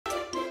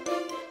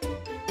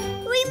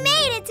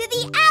it to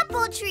the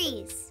apple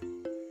trees.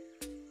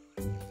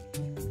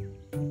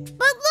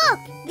 But look,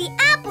 the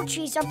apple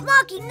trees are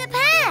blocking the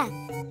path.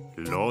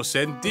 Lo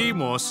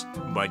sentimos,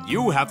 but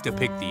you have to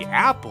pick the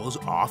apples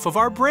off of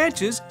our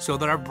branches so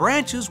that our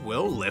branches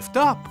will lift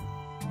up.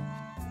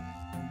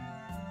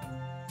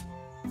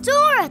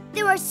 Dora,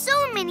 there are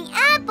so many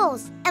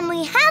apples, and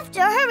we have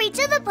to hurry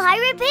to the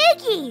pirate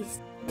piggies.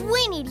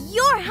 We need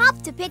your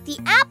help to pick the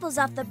apples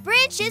off the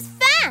branches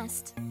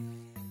fast.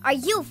 Are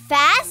you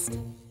fast?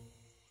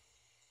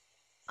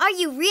 Are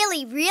you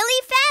really,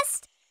 really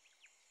fast?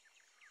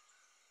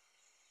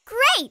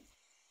 Great!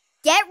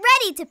 Get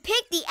ready to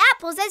pick the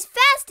apples as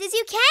fast as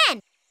you can.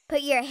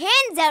 Put your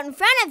hands out in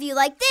front of you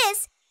like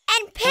this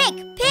and pick,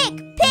 pick,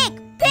 pick,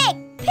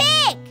 pick,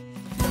 pick!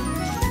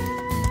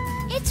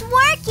 It's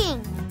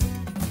working!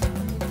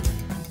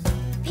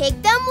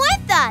 Pick them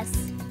with us!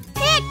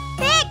 Pick,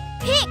 pick,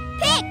 pick,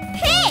 pick,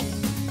 pick!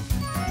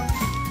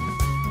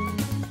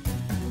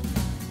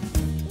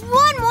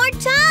 One more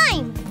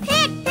time!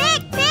 Pick,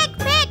 pick, pick,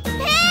 pick,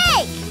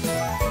 pick!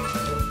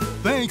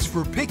 Thanks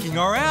for picking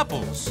our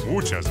apples.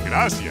 Muchas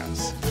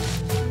gracias.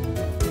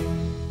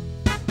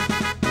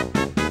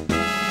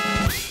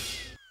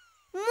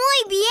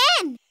 Muy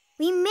bien!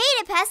 We made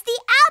it past the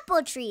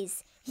apple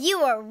trees. You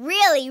were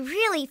really,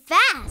 really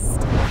fast.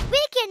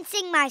 We can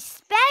sing my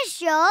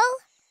special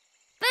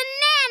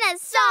banana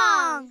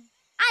song.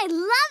 I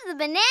love the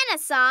banana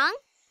song.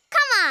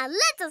 Come on,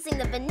 let's all sing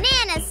the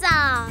banana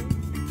song.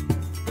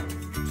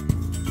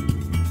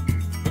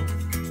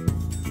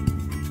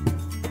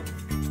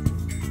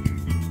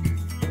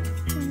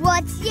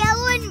 What's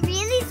yellow and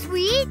really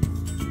sweet?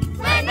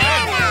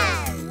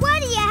 Bananas!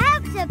 What do you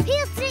have to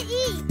peel to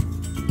eat?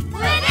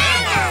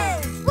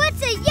 Bananas!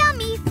 What's a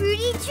yummy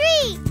fruity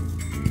treat?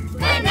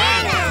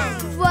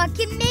 Bananas! What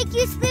can make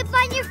you slip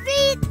on your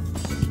feet?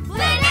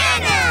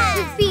 Bananas!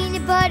 With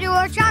peanut butter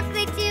or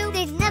chocolate too,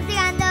 there's nothing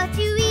I love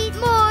to eat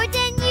more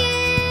than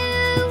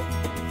you.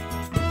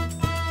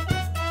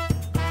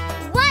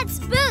 What's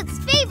Boots'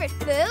 favorite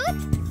food?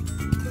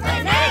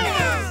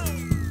 Bananas!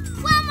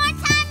 One more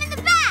time in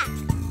the back.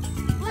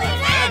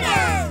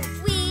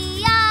 Bananas!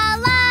 We all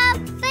love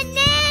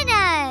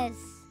bananas.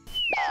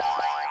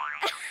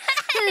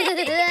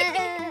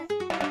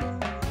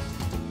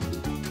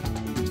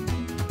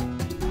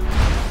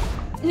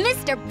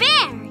 Mr.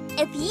 Bear,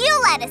 if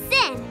you let us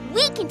in,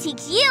 we can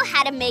teach you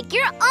how to make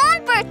your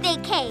own birthday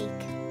cake.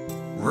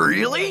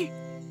 Really?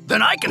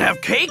 Then I can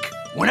have cake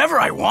whenever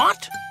I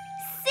want?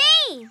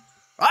 See?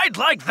 I'd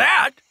like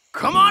that.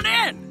 Come on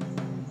in.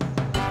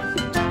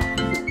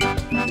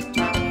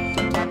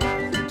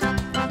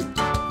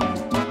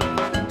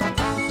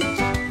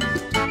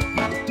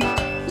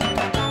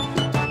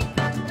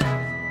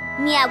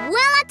 Mi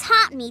abuela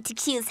taught me to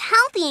choose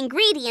healthy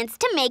ingredients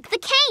to make the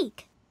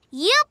cake.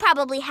 You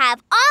probably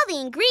have all the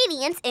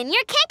ingredients in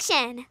your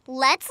kitchen.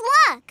 Let's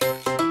look.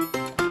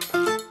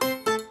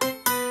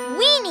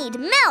 We need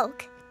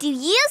milk. Do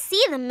you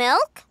see the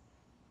milk?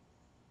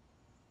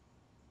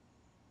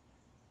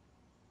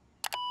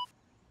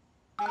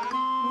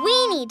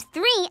 We need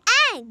 3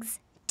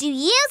 eggs. Do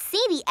you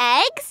see the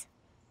eggs?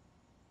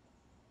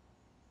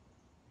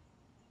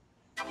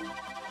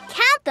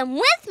 Count them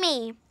with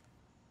me.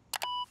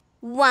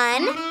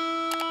 1,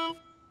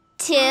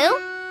 2,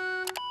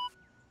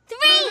 3.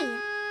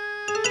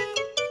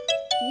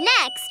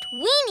 Next,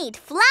 we need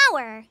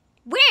flour.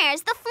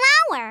 Where's the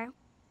flour?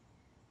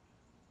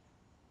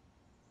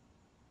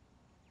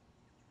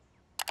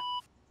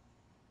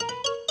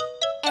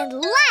 And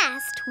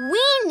last,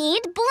 we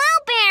need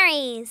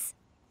blueberries.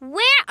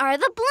 Where are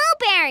the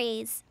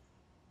blueberries?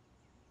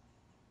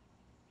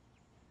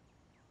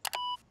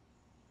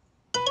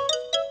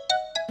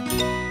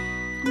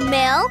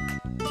 Milk,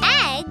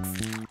 eggs,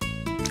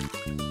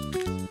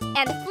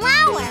 and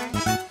flour.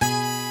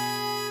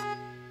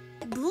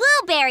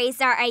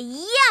 Blueberries are a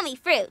yummy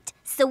fruit,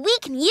 so we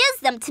can use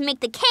them to make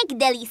the cake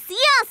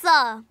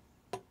delicioso.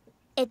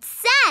 It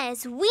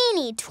says we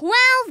need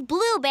 12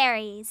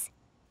 blueberries.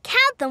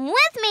 Count them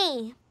with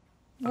me.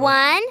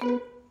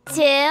 1,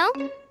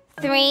 2,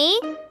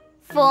 3,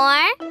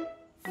 4,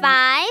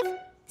 5,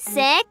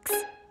 6,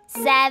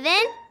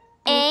 7,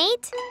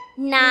 8,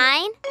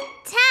 9,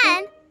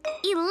 10,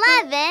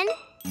 11,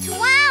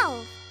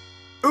 12.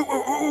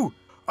 Ooh,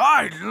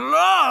 I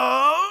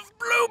love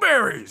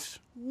blueberries.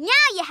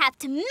 Now you have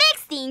to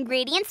mix the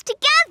ingredients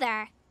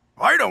together.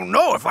 I don't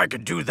know if I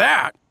could do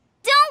that.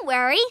 Don't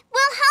worry,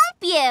 we'll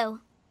help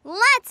you.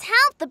 Let's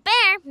help the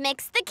bear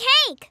mix the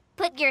cake.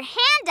 Put your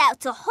hand out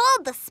to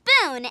hold the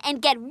spoon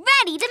and get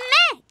ready to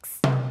mix.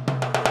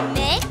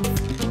 Mix,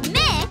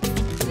 mix,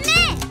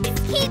 mix.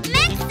 Keep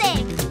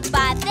mixing.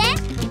 Bate,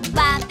 bate,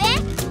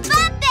 bate.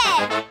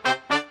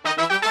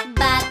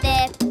 Bate,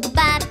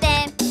 bate,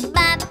 bate.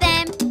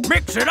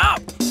 Mix it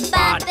up.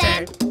 Bate,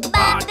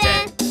 bate,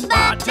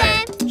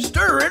 bate.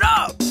 Stir it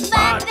up.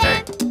 Bate,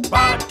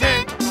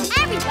 bate.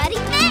 Everybody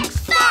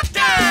mix.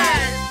 Bate.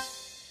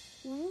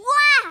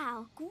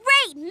 Wow,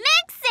 great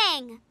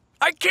mixing.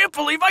 I can't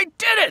believe I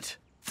did it.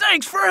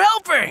 Thanks for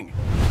helping.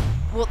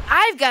 Well,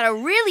 I've got a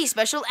really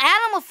special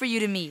animal for you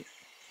to meet.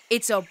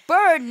 It's a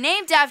bird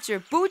named after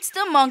Boots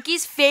the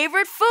monkey's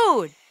favorite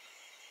food.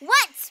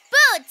 What's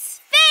Boots'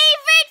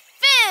 favorite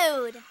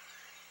food?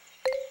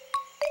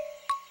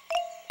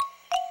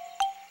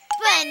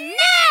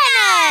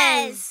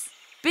 Bananas!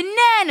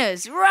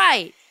 Bananas,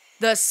 right.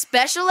 The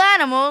special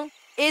animal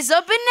is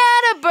a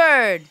banana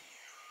bird.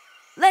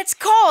 Let's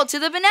call to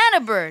the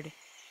banana bird.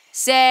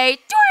 Say,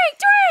 tweet,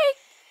 tweet.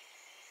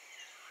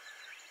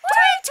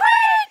 Tweet,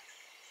 tweet.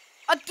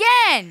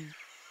 Again.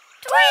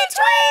 Tweet,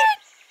 tweet.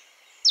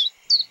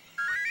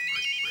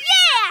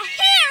 Yeah,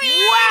 here he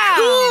is! Wow.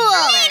 Cool!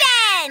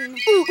 Tweetin'!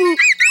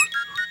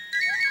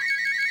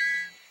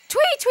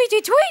 Tweet, tweet,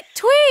 tweet, tweet,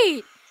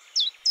 tweet.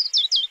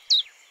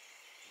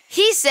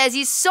 He says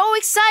he's so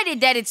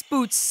excited that it's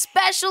Boots'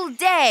 special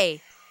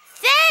day.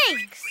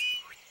 Thanks!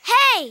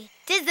 Hey,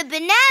 does the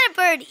banana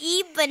bird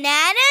eat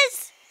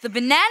bananas? The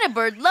banana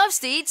bird loves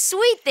to eat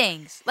sweet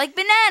things, like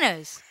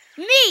bananas.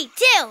 Me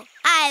too!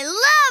 I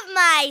love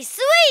my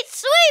sweet,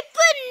 sweet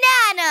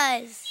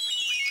bananas!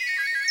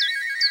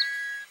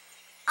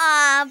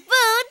 Aw,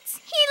 Boots,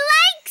 he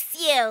likes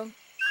you!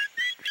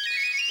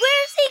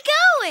 Where's he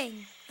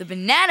going? The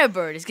banana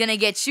bird is gonna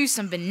get you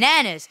some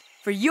bananas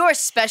for your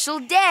special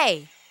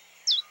day.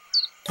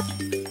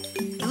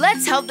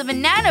 Let's help the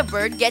banana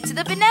bird get to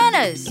the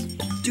bananas.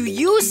 Do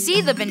you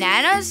see the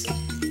bananas?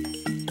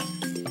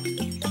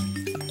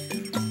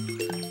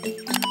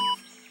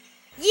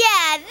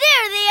 Yeah,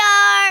 there they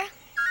are!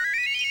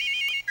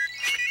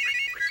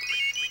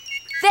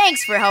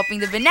 Thanks for helping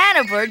the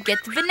banana bird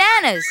get the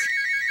bananas.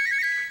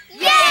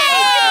 Yay!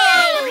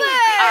 Banana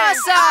bird!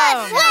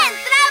 Awesome! Buen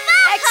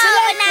trabajo,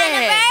 Excelente!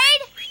 banana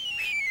bird!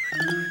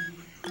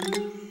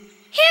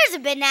 Here's a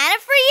banana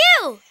for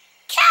you!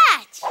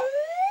 Catch!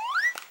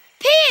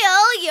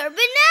 Peel your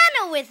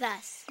banana with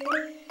us.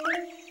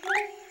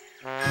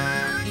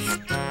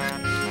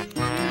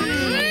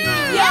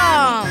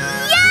 Yum!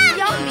 Yummy!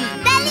 Yummy!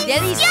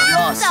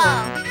 Delicioso!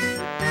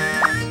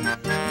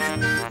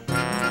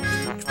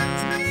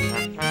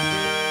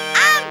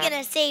 I'm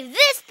gonna save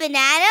this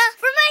banana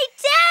for my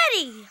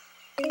daddy.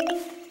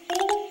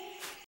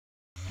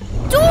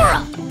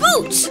 Dora!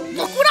 Boots!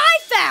 Look what I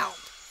found!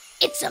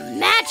 It's a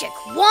magic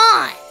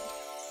wand!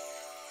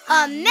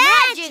 A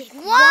magic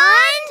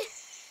wand?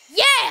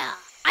 Yeah!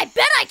 I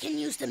bet I can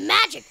use the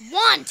magic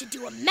wand to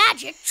do a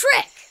magic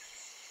trick!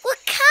 What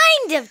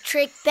kind of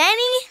trick,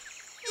 Benny?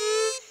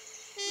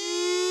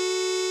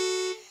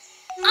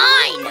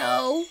 I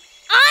know!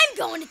 I'm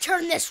going to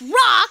turn this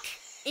rock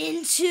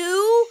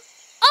into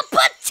a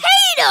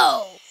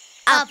potato!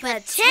 A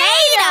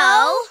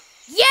potato?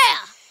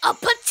 Yeah, a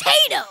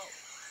potato!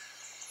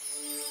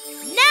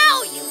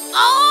 Now you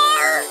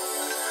are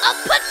a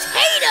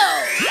potato!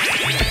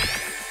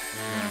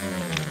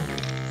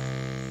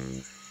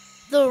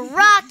 The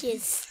rock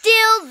is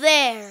still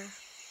there.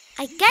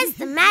 I guess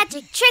the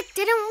magic trick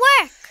didn't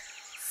work.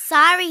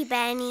 Sorry,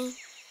 Benny.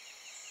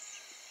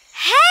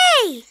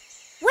 Hey!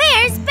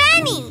 Where's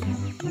Benny?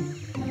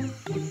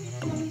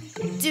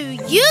 Do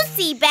you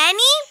see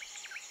Benny?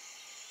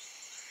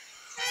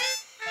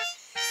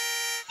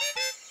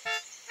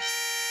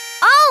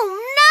 Oh,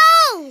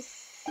 no!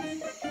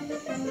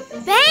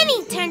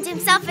 Benny turned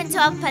himself into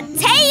a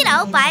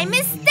potato by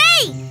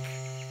mistake.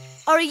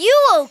 Are you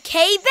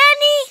okay,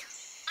 Benny?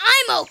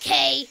 I'm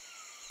okay,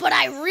 but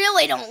I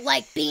really don't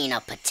like being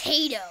a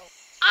potato.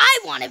 I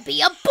want to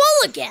be a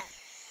bull again.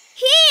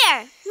 Here,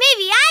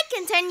 maybe I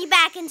can turn you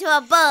back into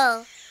a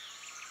bull.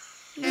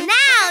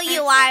 Now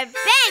you are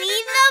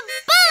Benny the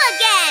Bull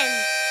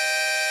again.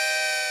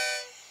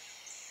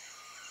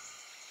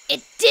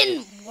 It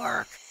didn't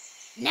work.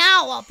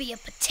 Now I'll be a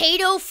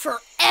potato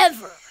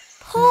forever.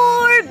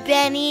 Poor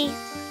Benny.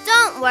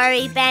 Don't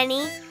worry,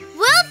 Benny.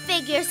 We'll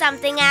figure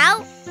something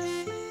out.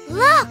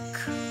 Look,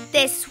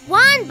 this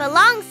wand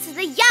belongs to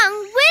the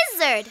young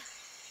wizard.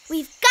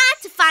 We've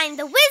got to find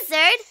the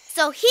wizard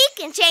so he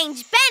can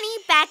change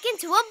Benny back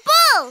into a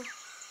bull.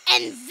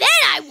 And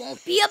then I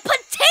won't be a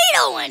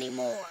potato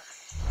anymore.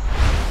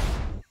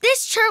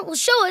 This chart will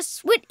show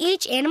us what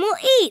each animal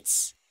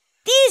eats.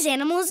 These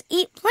animals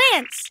eat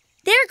plants.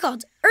 They're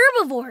called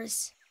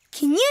herbivores.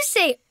 Can you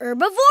say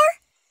herbivore?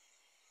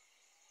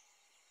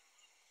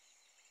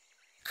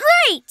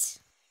 Great!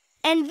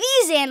 And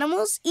these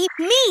animals eat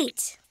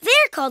meat.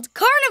 They're called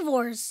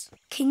carnivores.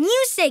 Can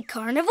you say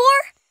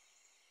carnivore?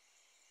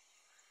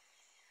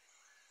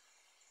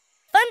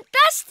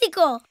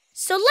 Fantastico!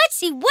 So let's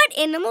see what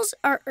animals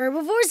are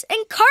herbivores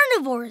and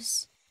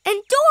carnivores.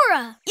 And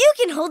Dora, you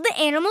can hold the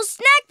animal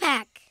snack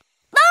pack.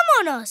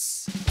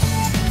 Vámonos!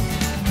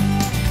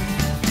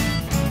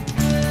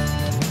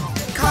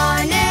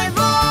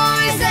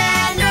 Carnivores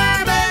and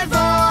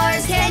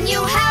herbivores, can you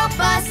help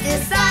us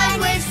decide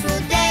which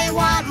food they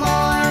want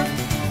more?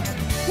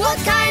 What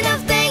kind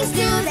of things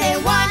do they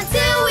want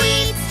to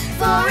eat?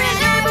 For an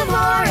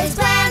herbivore it's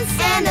plants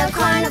and a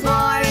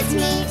carnivore it's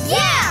meat.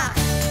 Yeah!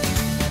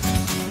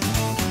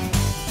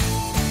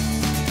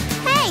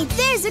 Hey,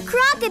 there's a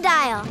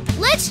crocodile.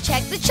 Let's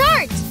check the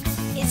chart.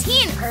 Is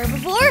he an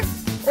herbivore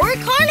or a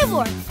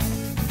carnivore?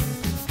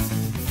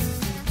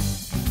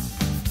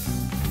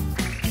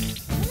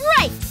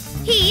 Right!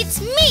 He eats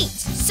meat,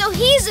 so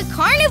he's a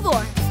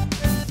carnivore.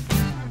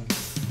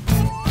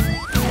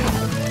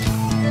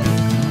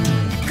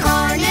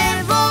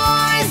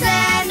 Carnivores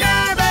and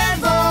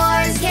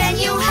herbivores, can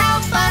you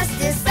help us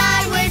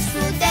decide which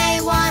food they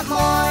want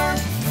more?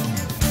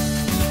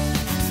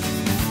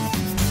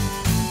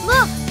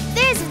 Look,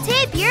 there's a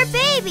tapir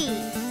baby.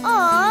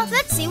 Aw,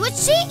 let's see what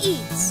she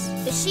eats.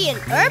 Is she an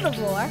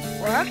herbivore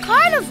or a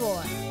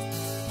carnivore?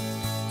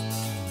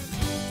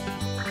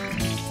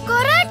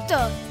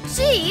 Correcto!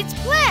 She eats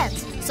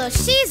plants, so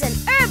she's an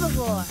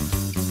herbivore.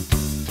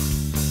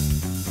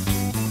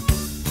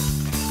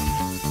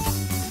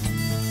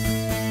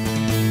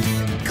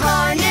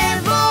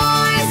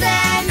 Carnivores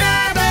and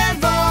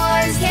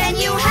herbivores, can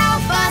you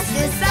help us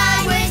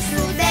decide which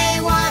food they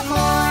want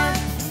more?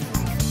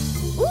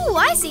 Ooh,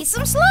 I see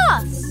some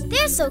sloths.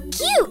 They're so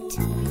cute.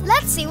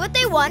 Let's see what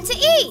they want to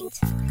eat.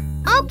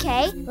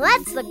 Okay,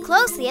 let's look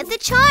closely at the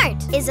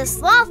chart. Is a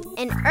sloth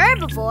an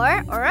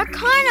herbivore or a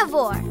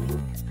carnivore?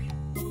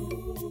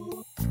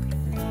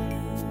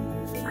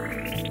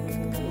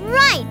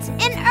 Right,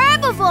 an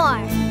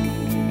herbivore.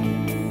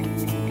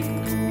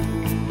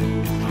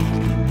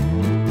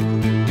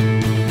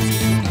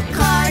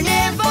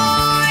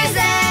 Carnivores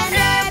and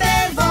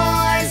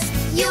herbivores,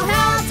 you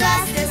helped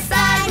us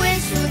decide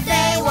which food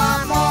they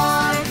want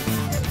more.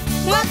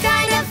 What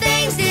kind of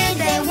things did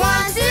they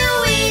want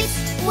to eat?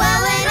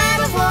 Well, an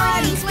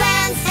herbivore eats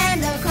plants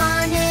and a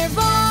carnivore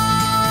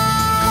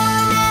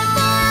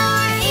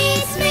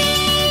eats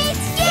meat.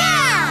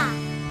 Yeah!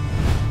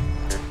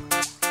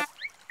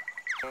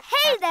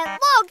 Hey, that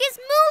log is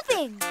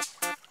moving.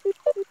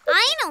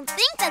 I don't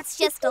think that's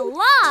just a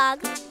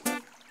log.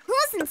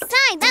 Who's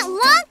inside that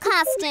log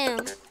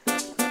costume?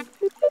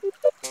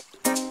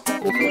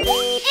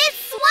 It's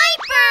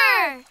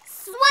Swiper!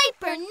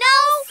 Swiper, no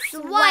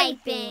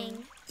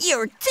swiping.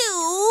 You're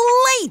too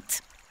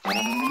late.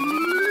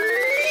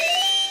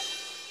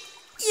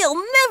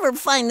 You'll never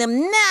find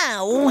them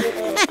now.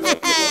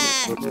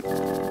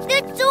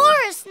 The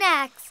Dora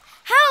snacks.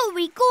 How are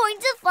we going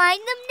to find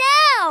them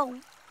now?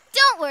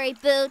 Don't worry,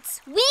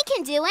 Boots. We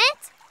can do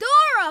it.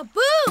 Dora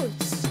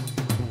Boots!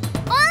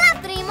 Hola,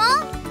 primo.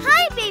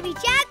 Hi, baby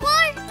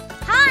jaguar.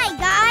 Hi,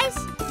 guys.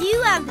 Do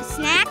you have the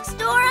snacks,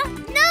 Dora?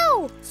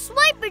 No.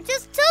 Swiper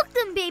just took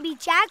them, baby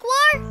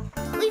jaguar.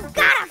 We've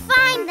got to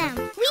find them.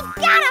 We've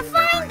got to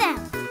find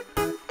them.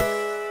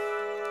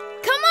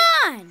 Come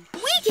on.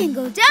 We can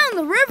go down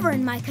the river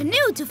in my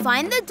canoe to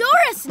find the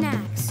Dora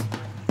snacks.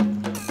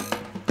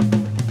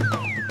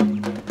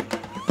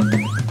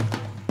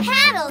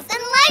 Paddles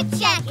and life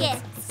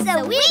jackets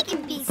so we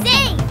can be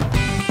safe.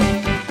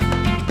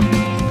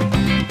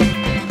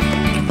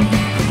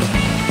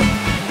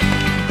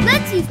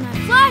 Let's use my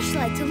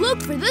flashlight to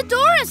look for the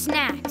Dora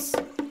snacks.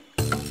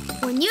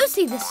 When you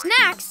see the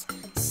snacks,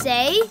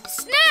 say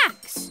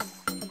snacks.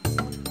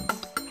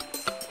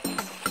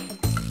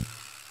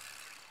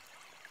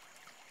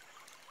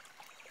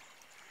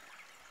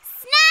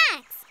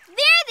 Snacks!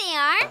 There they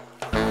are.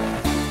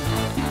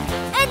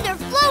 And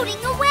they're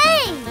floating away.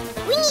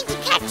 We need to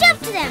catch up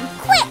to them,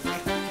 quick!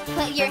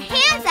 Put your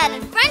hands out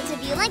in front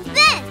of you like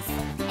this.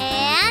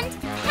 And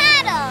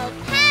paddle,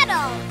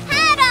 paddle,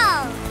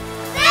 paddle!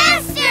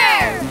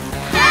 Faster!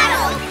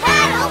 Paddle,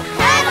 paddle,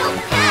 paddle,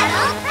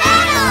 paddle,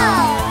 paddle!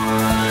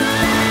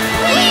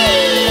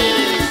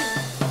 Whee!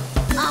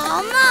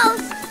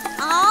 Almost,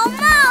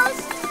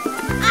 almost!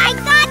 I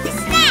got the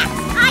snacks!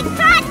 I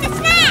got the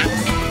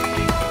snacks!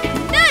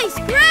 Nice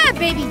grab,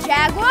 baby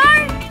jaguar.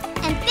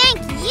 And thank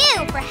you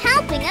for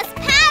helping us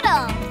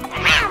paddle!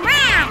 Meow,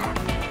 meow!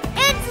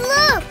 And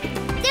look,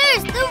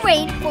 there's the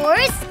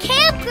rainforest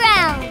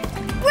campground.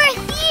 We're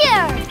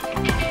here.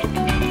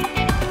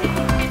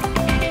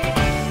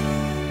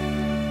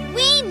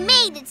 We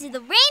made it to the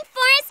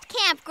rainforest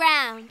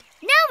campground.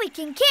 Now we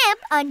can camp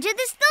under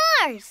the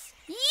stars.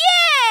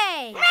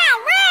 Yay! Meow,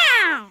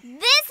 meow!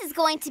 This is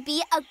going to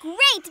be a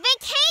great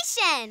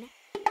vacation.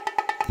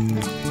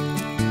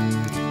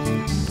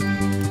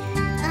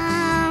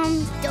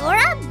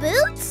 Dora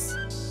Boots?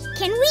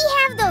 Can we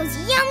have those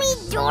yummy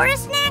Dora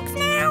snacks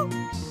now?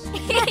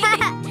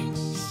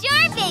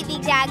 Sure, baby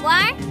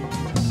jaguar.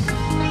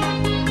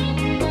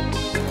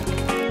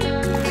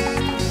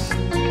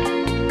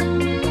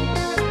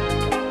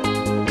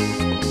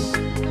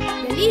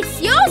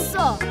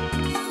 Delicioso!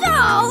 So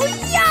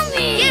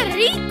yummy! ¡Qué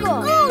rico!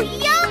 Ooh,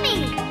 yummy!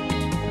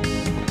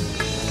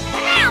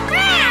 Meow,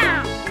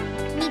 meow!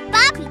 Me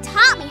papi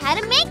taught me how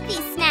to make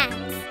these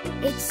snacks.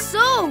 It's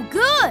so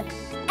good!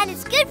 And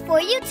it's good for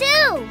you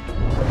too!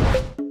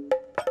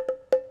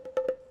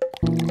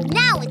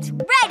 Now it's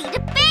ready to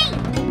bake!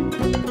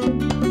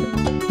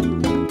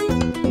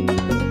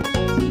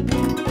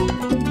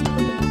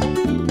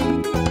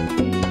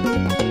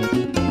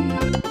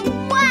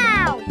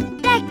 Wow!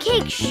 That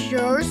cake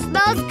sure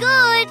smells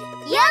good!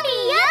 Yummy,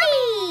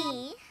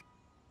 yummy!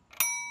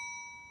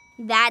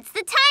 That's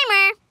the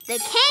timer. The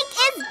cake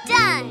is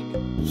done.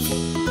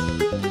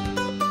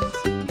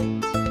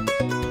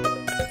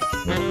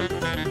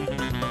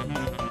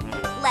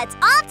 let's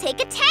all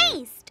take a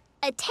taste.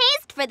 A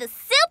taste for the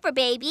super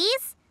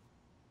babies.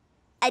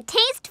 A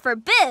taste for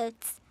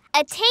Boots.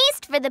 A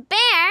taste for the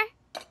bear.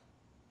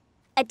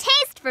 A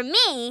taste for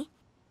me.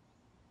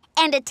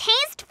 And a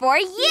taste for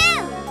you.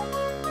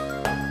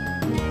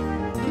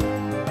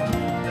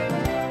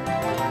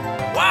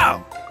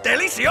 Wow,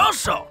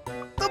 delicioso!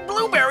 The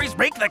blueberries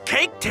make the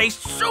cake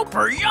taste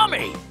super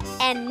yummy.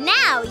 And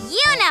now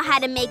you know how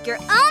to make your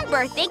own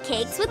birthday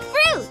cakes with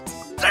fruit.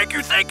 Thank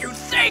you, thank you,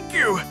 thank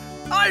you!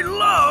 I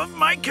love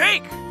my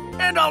cake!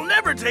 And I'll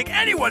never take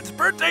anyone's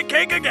birthday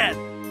cake again!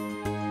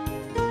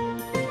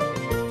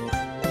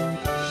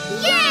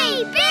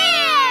 Yay,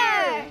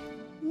 bear!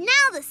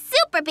 Now the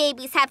super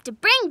babies have to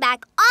bring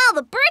back all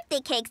the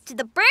birthday cakes to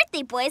the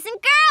birthday boys and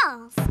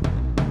girls.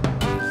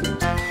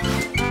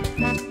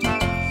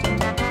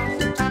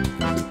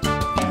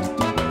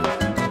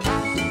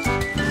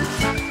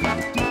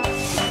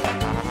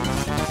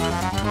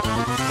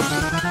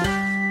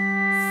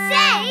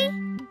 Say,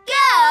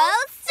 go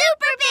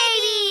super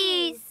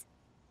babies!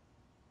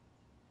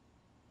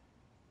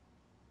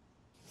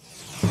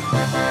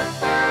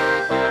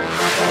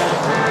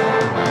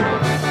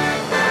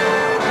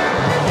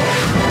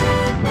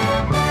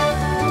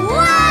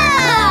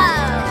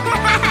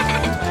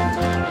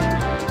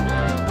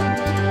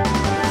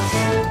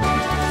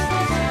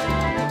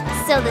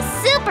 So the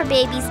super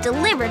babies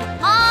delivered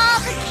all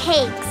the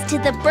cakes to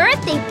the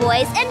birthday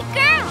boys and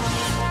girls.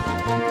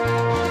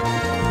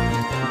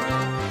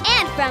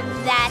 And from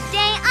that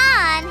day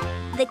on,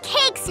 the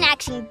cake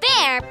snatching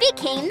bear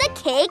became the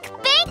cake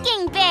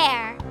baking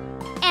bear.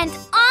 And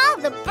all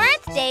the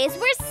birthdays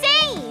were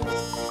saved.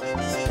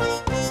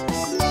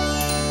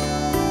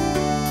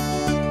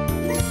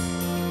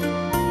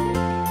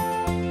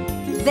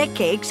 The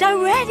cakes are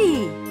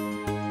ready.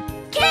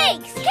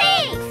 Cakes!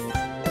 Cakes!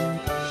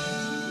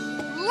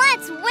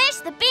 Let's wish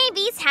the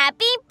babies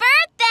happy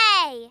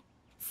birthday!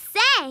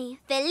 Say,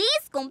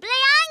 Feliz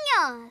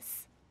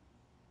cumpleaños!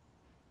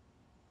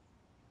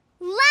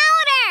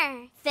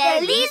 Louder!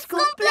 Feliz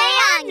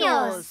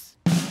cumpleaños!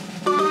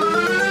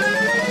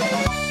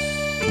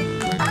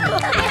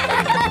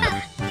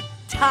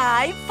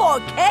 Time for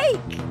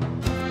cake.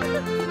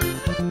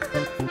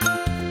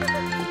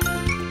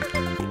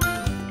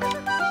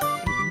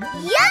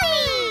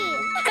 Yummy!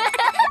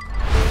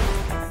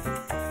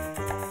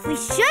 We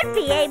should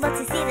be able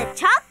to see the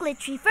chocolate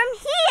tree from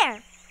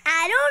here.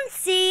 I don't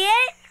see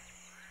it.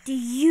 Do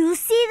you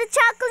see the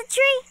chocolate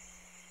tree?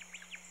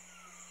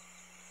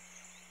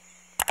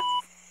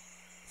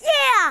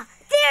 Yeah,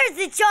 there's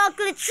the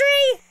chocolate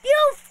tree.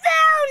 You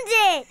found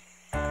it.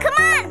 Come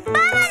on,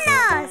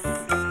 VAMANOS!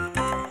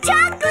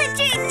 Chocolate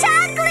tree,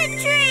 chocolate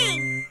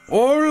tree!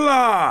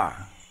 Hola!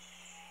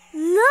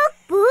 Look,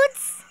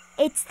 Boots.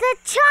 It's the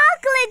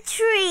chocolate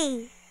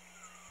tree.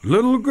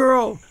 Little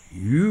girl,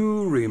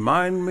 you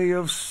remind me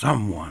of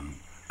someone.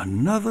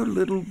 Another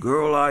little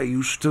girl I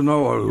used to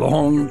know a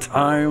long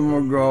time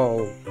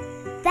ago.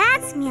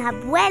 That's mi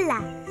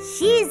abuela.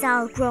 She's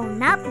all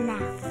grown up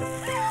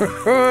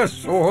now.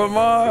 So am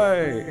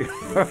I.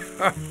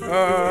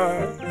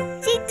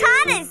 She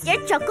taught us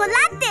your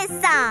chocolate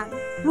song.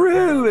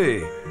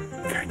 Really?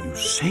 Can you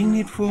sing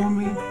it for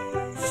me?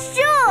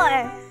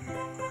 Sure.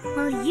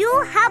 Will you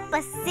help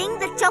us sing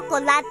the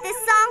chocolate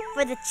song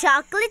for the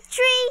chocolate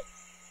tree?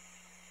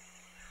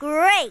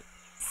 Great.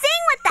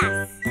 Sing with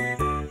us.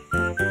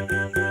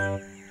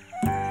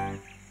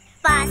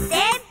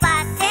 Bate,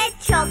 bate,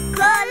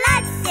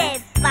 chocolate.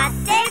 Bate,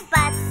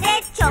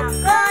 bate,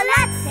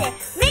 chocolate.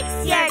 Mix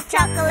your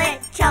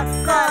chocolate,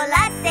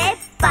 chocolate.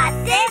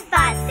 Bate,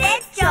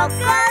 bate,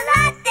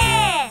 chocolate.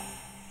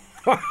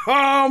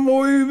 ¡Ja!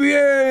 Muy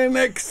bien,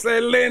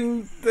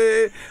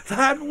 excelente.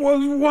 That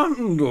was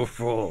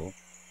wonderful.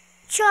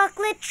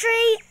 Chocolate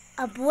tree,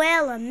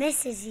 Abuela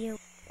misses you.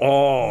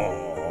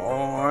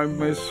 Oh, I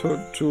miss her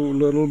too,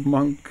 little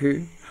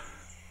monkey.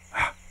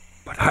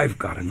 But I've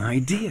got an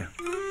idea.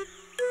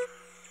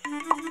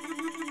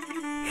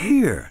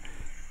 Here,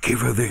 give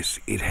her this.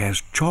 It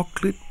has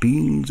chocolate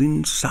beans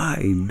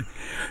inside.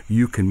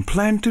 You can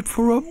plant it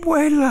for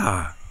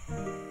Abuela.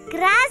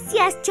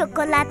 Gracias,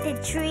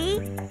 chocolate tree.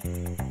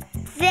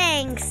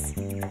 Thanks.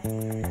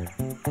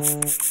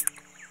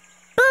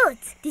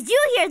 Boots, did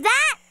you hear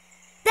that?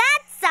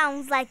 That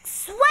sounds like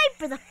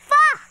Swiper the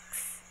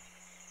fox.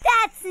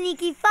 That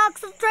sneaky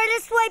fox will try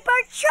to swipe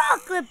our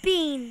chocolate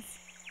beans.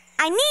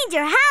 I need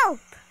your help.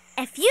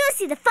 If you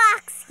see the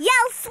fox,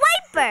 yell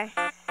Swiper.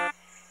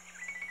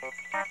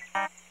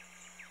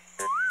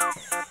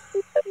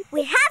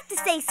 We have to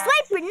say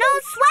Swiper no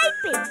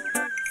swiping.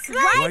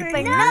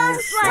 Swiper no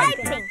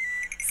swiping.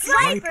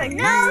 Swiper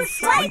no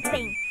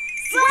swiping.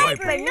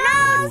 Swiper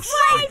no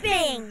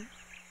swiping.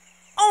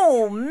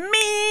 Oh,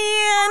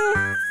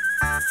 man!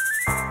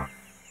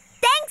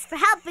 Thanks for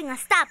helping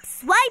us stop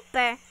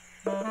Swiper.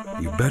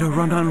 You better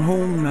run on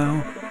home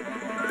now.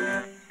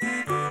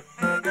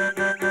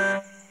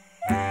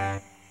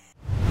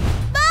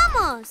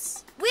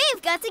 Vamos!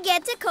 We've got to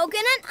get to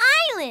Coconut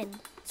Island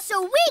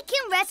so we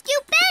can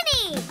rescue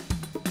Benny.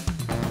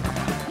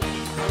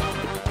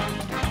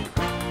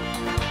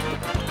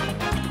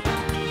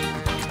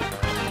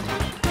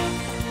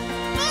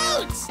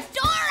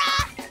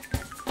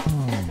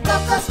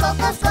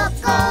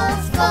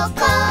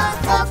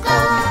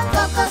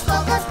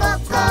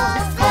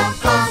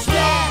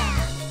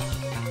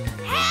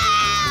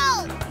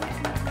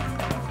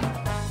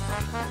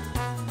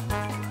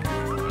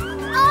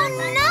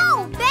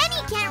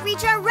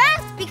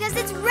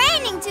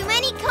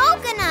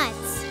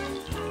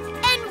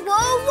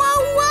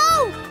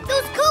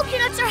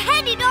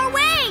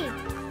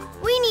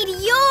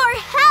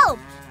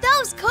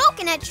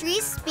 coconut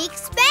trees speak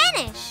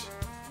Spanish.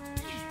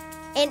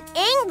 In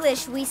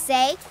English, we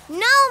say,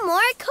 no more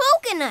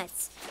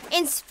coconuts.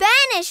 In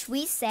Spanish,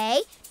 we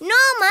say, no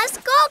más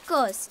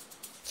cocos.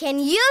 Can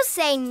you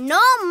say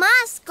no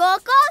más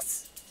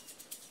cocos?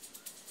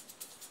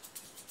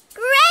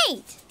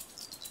 Great!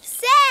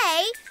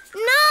 Say,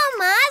 no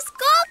más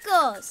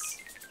cocos.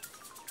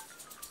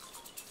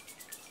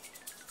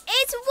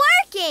 It's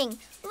working!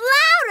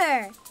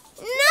 Louder!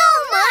 No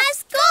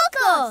más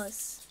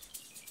cocos!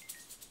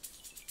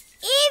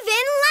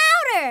 Even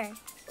louder!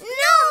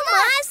 No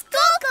más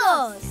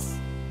cocos!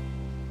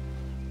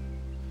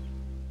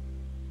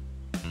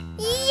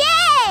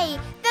 Yay!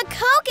 The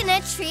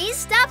coconut trees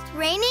stopped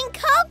raining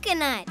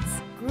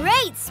coconuts.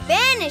 Great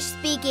Spanish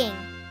speaking.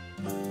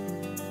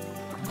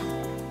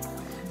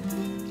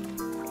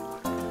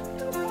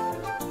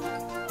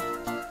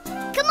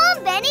 Come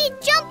on, Benny,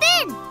 jump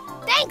in.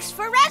 Thanks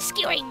for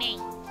rescuing me.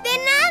 De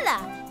nada.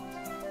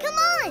 Come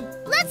on,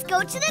 let's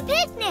go to the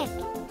picnic.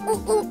 Ooh,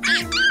 ooh,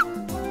 ah, ah.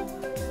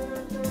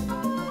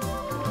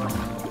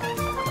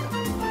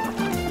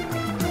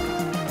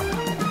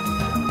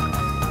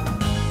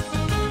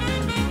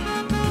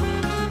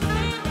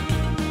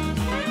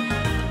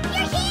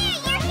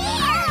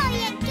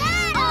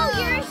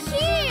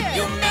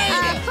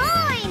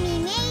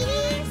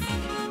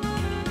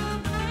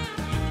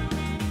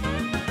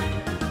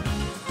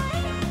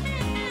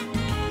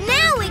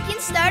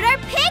 Start our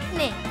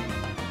picnic.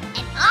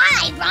 And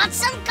I brought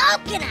some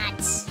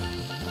coconuts.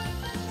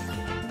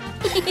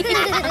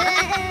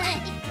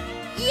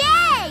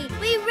 Yay!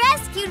 We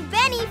rescued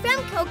Benny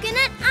from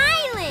Coconut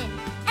Island.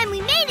 And we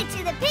made it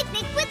to the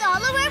picnic with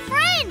all of our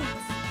friends.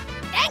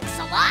 Thanks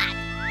a lot.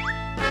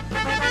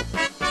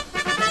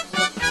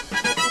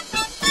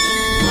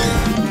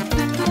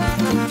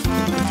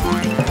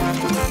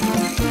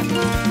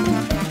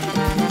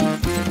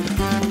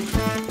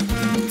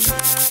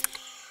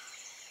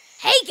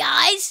 Hey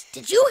guys,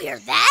 did you hear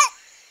that?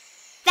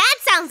 That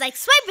sounds like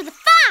Swiper the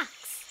Fox.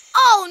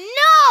 Oh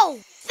no!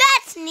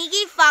 That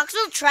sneaky fox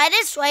will try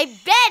to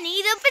swipe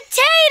Benny the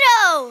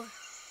potato.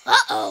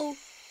 Uh-oh.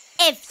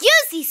 If you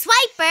see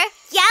Swiper,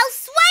 yell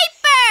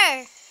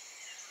Swiper!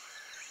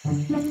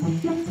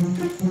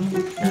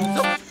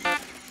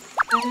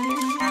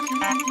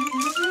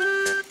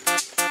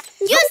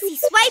 You see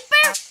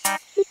Swiper?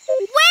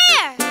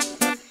 Where?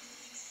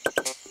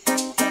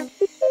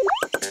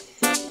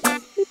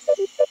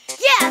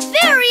 Yeah,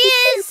 there he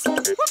is!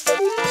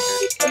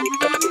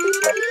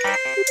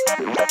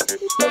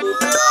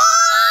 Whoa!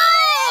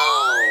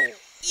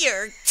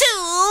 You're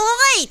too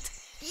late!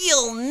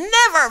 You'll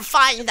never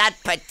find that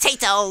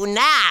potato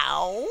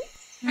now!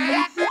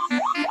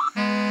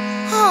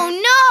 Oh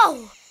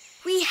no!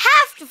 We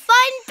have to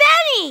find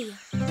Benny!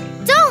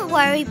 Don't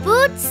worry,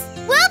 Boots.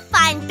 We'll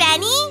find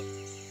Benny.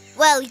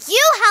 Will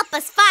you help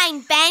us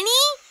find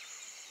Benny?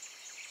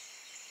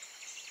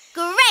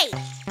 Great!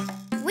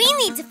 We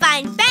need to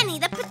find Benny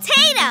the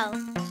potato.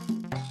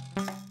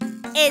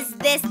 Is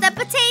this the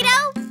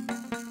potato?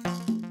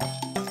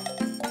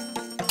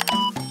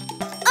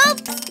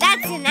 Oops,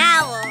 that's an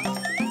owl.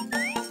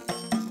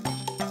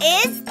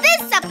 Is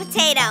this a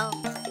potato?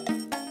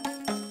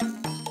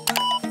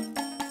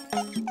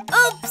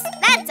 Oops,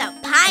 that's a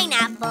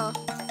pineapple.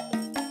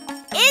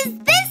 Is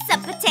this a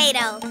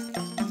potato?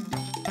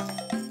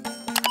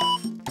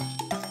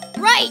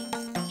 Right,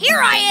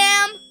 here I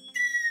am.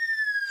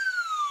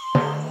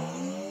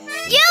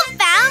 You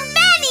found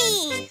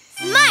Benny!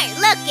 Smart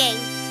looking.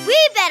 We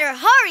better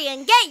hurry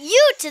and get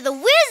you to the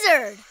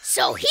wizard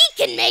so he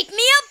can make me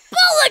a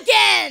bull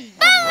again!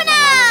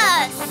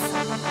 VAMANOS!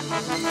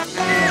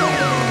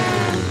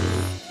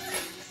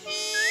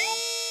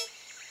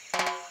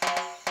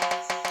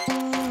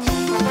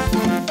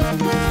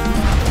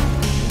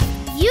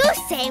 You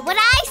say what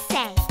I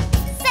say.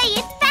 Say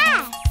it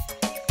fast.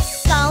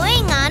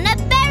 Going on a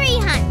berry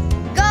hunt.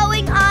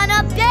 Going on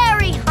a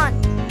berry hunt.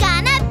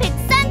 Gonna pick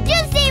some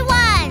juicy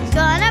ones.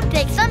 Gonna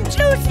pick some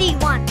juicy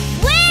ones.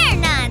 We're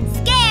not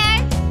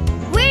scared.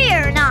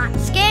 We're not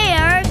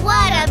scared.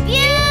 What a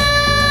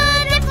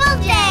beautiful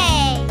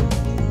day.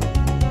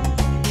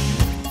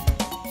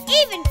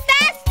 Even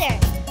faster.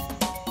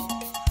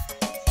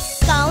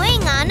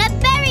 Going on a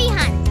berry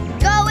hunt.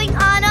 Going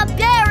on a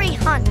berry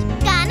hunt.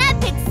 Gonna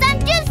pick some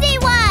juicy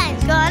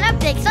ones. Gonna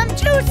pick some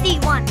juicy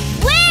ones.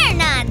 We're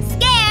not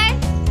scared.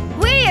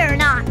 We're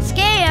not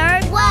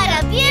scared. What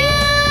a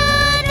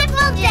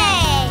beautiful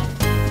day.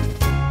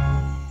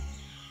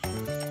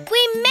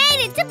 We made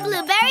it to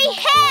Blueberry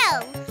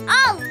Hill.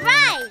 All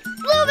right.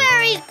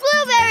 Blueberries,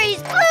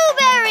 blueberries,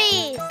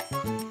 blueberries.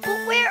 But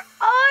where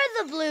are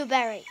the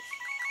blueberries?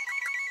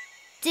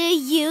 Do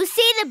you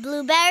see the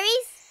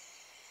blueberries?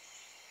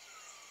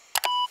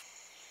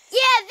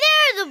 Yeah, there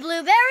are the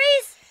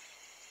blueberries.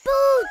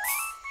 Boots.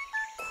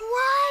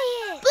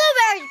 Quiet.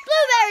 Blueberries,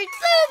 blueberries,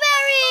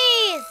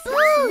 blueberries.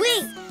 Boots.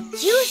 Wait,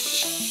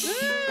 juicy.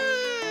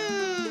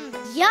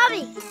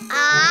 Yummy. I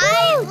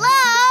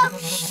love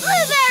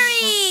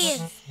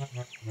blueberries.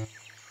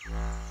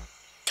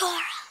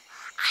 Dora,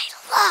 I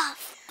love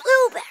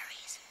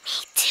blueberries. Me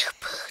too,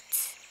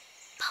 Boots.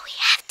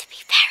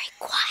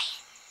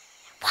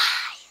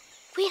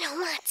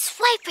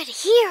 could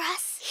hear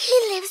us. He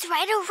lives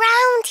right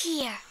around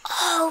here.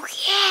 Oh,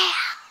 yeah.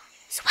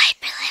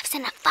 Swiper lives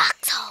in a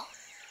foxhole.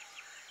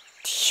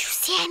 Do you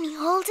see any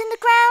holes in the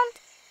ground?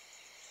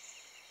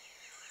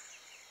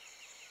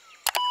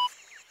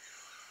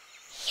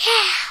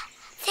 Yeah,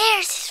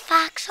 there's his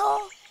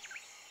foxhole.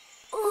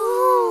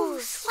 Ooh,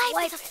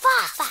 Swipe the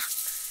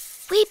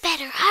fox. We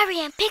better hurry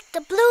and pick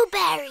the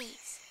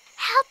blueberries.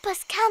 Help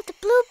us count the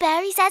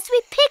blueberries as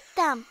we pick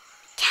them.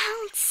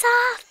 Count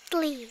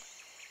softly.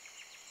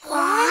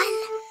 1,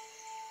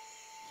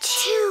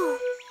 2,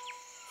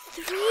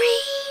 3,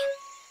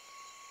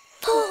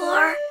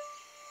 4,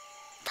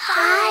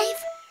 5,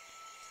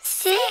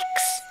 6,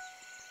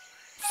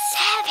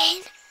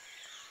 7,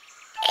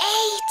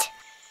 8,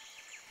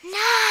 9,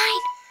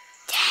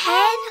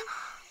 10,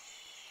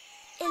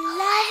 11,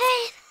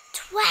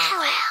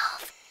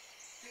 12,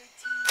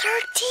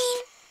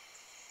 13,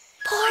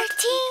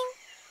 14,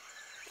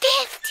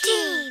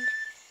 15.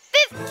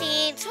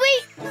 15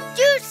 sweet,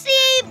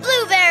 juicy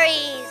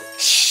blueberries.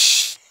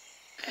 Shh.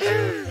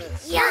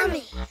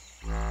 Yummy.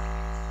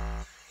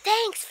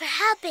 Thanks for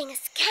helping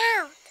us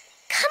count.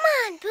 Come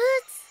on,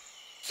 Boots.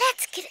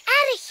 Let's get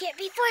out of here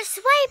before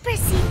Swiper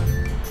sees.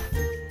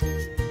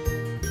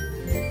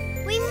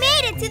 We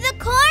made it to the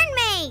corn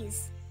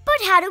maze.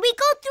 But how do we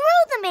go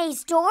through the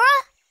maze, Dora?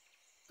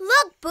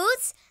 Look,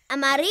 Boots.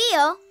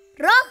 Amarillo,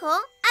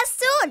 rojo,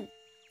 azul.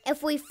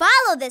 If we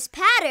follow this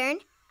pattern,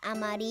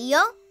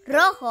 amarillo,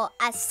 rojo,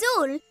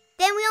 azul,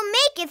 then we'll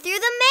make it through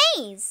the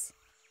maze.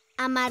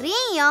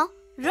 Amarillo,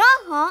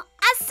 rojo,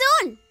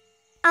 azul.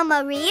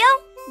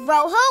 Amarillo,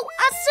 rojo,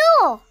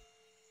 azul.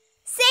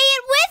 Say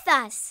it with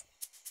us.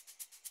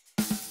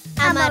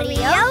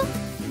 Amarillo,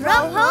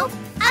 rojo,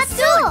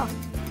 azul.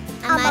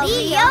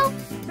 Amarillo,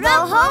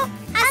 rojo,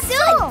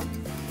 azul.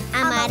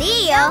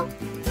 Amarillo,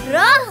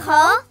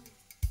 rojo.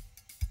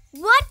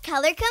 What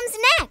color comes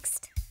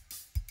next?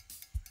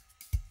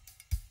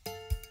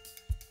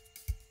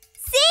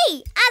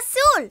 Sí,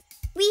 azul.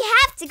 We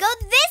have to go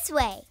this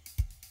way.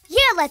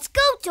 Here, let's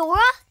go,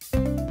 Dora.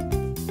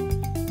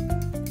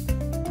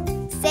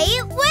 Say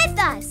it with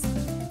us.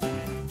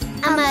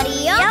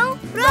 Amarillo,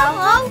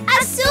 rojo,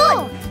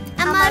 azul.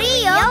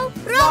 Amarillo,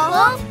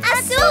 rojo,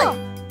 azul.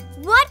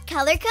 What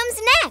color comes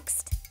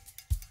next?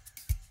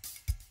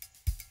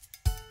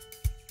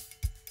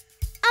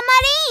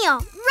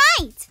 Amarillo,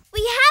 right.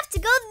 We have to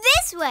go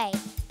this way.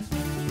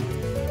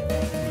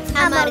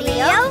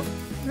 Amarillo,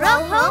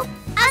 rojo,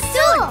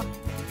 azul.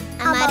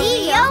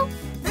 Amarillo,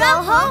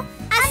 rojo,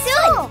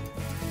 azul.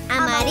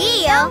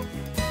 Amarillo,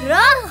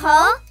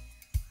 rojo.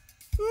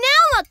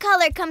 Now what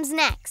color comes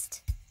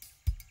next?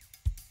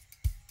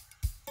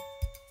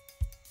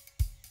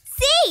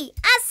 Sí,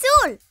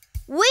 azul.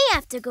 We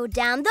have to go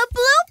down the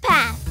blue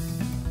path.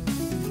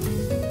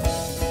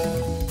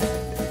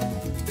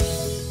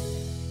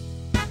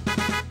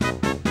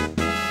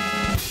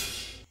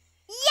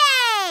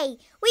 Yay!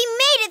 We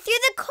made it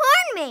through the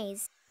corn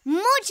maze.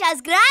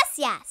 Muchas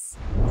gracias.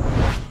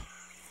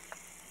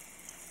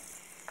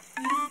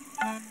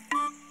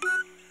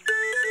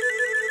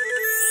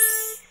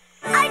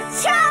 A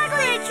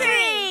chocolate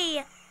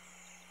tree!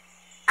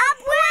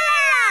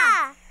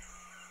 Abuela!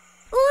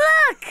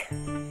 Look!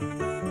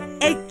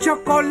 A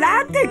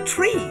chocolate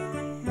tree!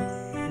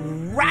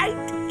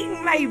 Right in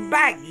my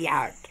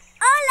backyard.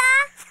 Hola!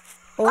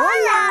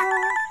 Hola!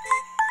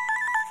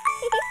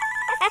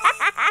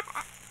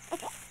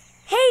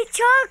 Hey,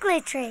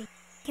 chocolate tree.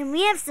 Can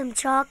we have some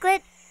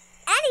chocolate?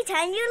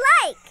 Anytime you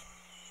like.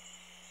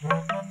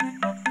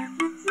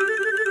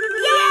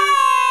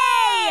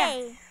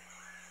 Yay!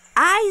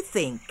 I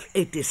think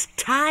it is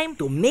time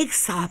to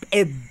mix up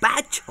a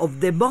batch of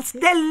the most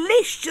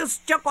delicious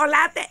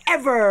chocolate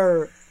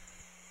ever.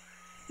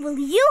 Will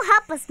you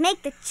help us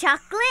make the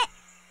chocolate?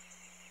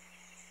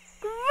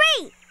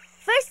 Great!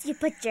 First you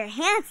put your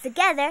hands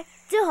together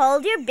to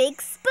hold your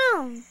big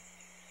spoon.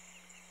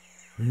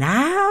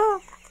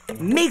 Now,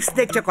 mix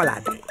the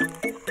chocolate.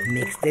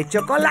 Mix the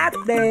chocolate.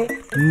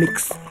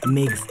 Mix,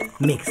 mix,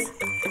 mix.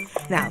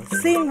 Now,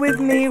 sing with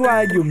me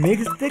while you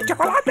mix the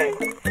chocolate.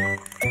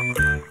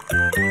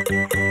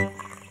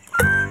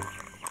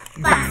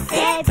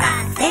 Bate,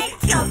 bate,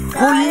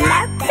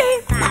 chocolate.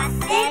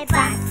 Bate,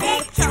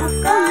 bate,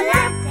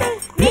 chocolate.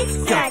 Mix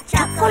your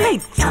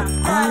chocolate,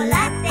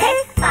 chocolate.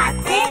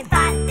 Bate,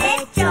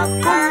 bate,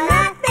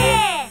 chocolate.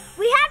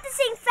 We have to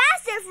sing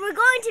faster if we're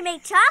going to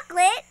make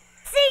chocolate.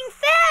 Sing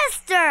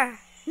faster.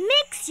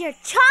 Mix your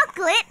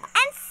chocolate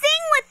and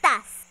sing with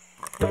us.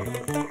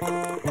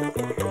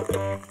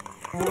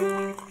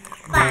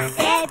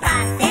 Bate,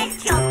 bate,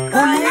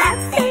 chocolate.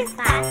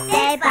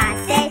 Bate,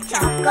 bate,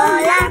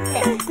 chocolate.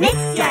 Mix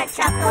your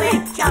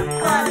chocolate,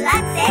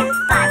 chocolate. Bate,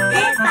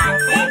 bate,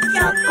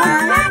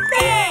 chocolate.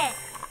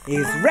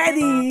 It's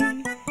ready.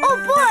 Oh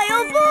boy,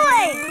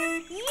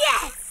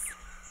 yes!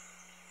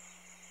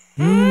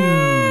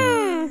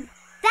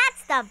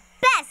 That's the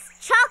best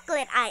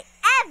chocolate I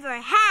ever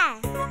had.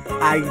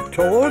 I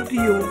told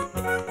you.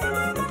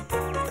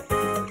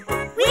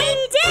 We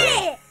did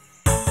it!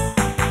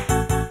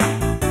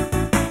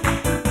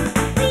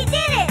 We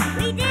did it!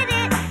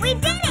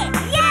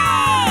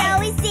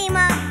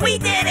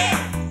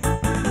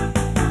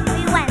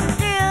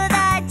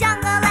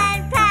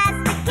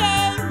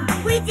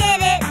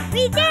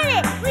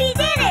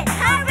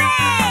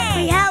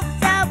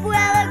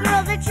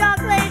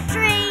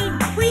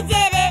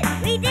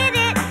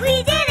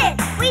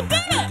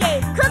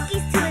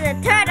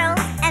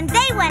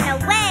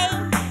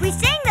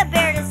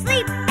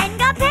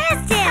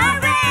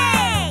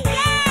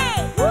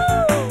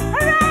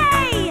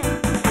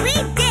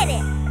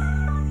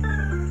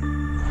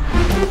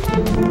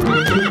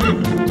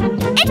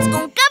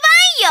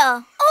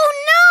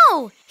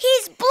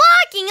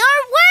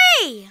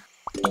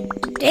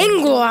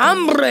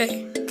 hambre.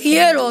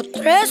 Quiero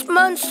 3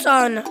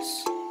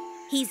 manzanas.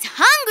 He's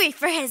hungry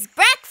for his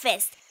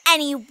breakfast,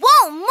 and he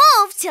won't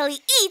move till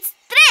he eats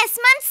 3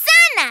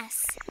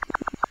 manzanas.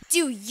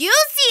 Do you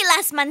see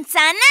las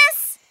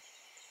manzanas?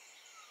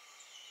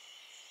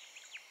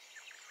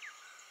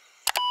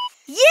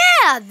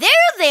 Yeah,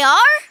 there they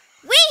are.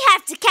 We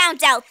have to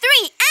count out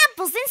 3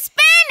 apples in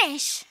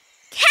Spanish.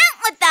 Count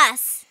with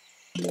us.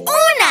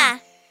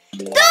 1,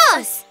 2,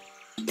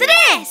 3.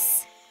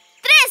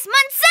 3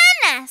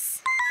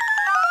 manzanas.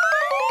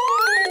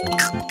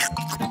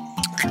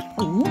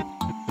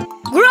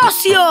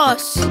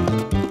 Gracias.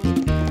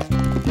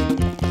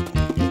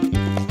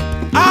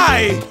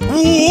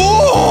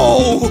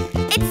 Whoa!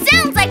 It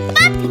sounds like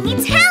Papi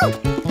needs help.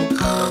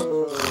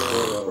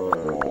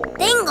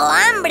 Tengo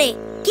hambre.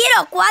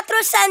 Quiero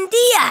 4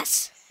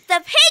 sandías. The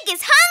pig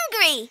is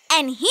hungry,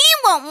 and he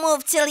won't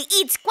move till he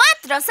eats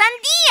 4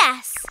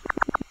 sandías.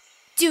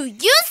 Do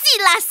you see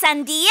las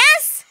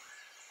sandías?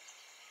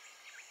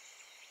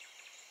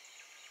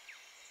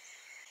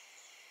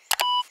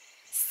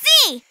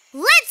 See,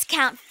 let's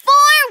count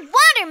 4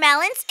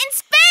 watermelons in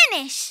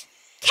Spanish.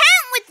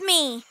 Count with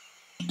me.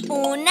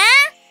 1,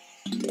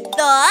 2,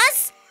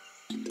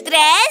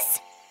 3,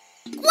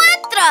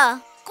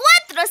 4.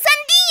 4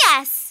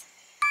 sandías.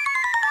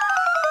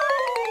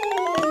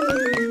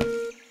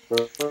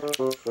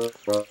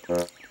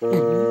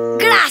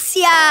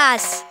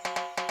 Gracias.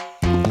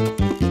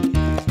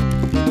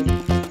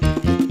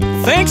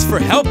 Thanks for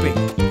helping.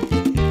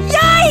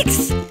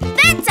 Yikes!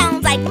 That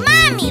sounds like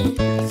Mommy.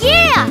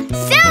 Yeah,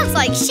 sounds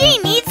like she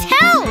needs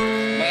help.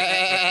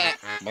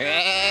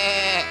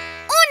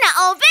 Una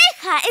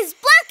oveja is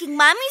blocking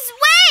Mommy's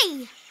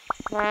way.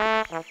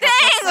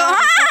 ¡Tengo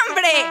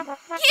hambre!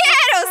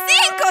 ¡Quiero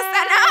 5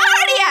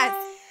 zanahorias!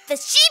 The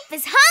sheep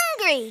is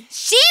hungry.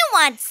 She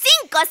wants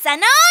 5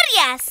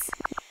 zanahorias.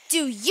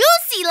 Do you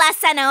see las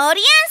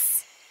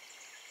zanahorias?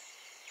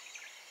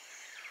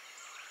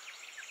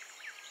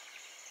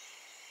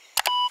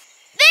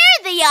 There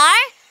they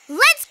are.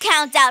 Let's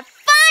count out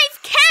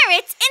 5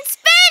 carrots in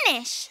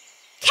Spanish.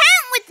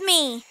 Count with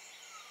me.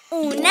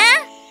 1, 2,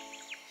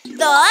 3,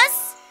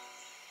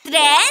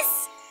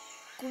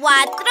 4,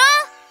 5.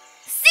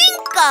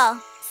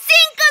 5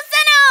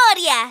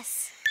 zanahorias.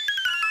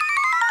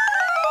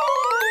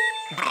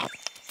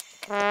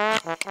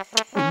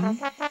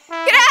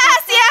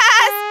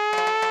 ¡Gracias!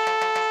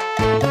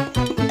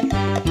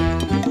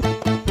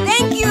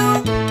 Thank you.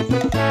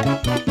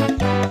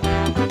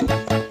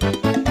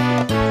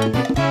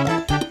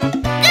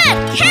 Good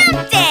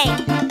counting!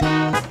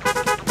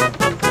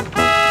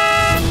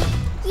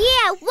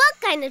 Yeah, what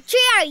kind of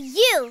tree are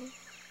you?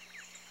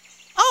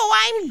 Oh,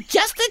 I'm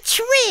just a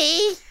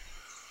tree.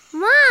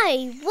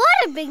 My,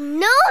 what a big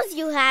nose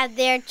you have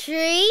there,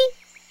 tree.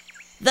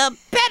 The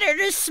better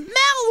to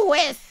smell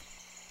with.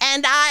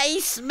 And I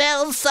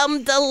smell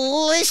some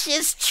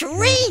delicious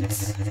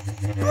treats.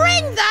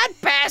 Bring that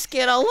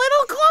basket a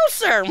little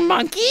closer,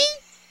 monkey.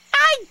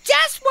 I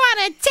just want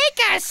to take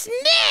a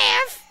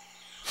sniff.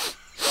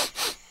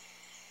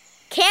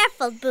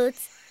 Careful,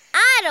 Boots.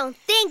 I don't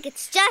think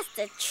it's just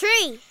a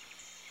tree.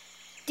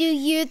 Do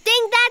you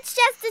think that's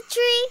just a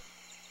tree?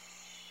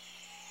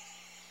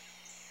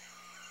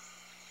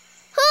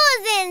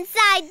 Who's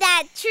inside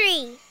that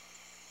tree?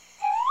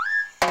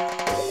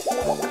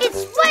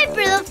 It's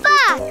Swiper the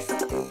fox!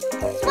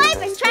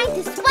 Swiper's trying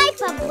to swipe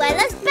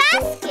Abuela's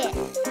basket!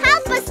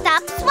 Help us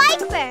stop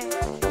Swiper!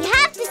 You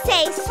have to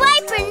say,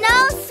 Swiper,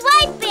 no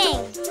swiping!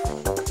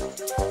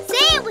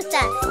 Say it with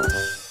us!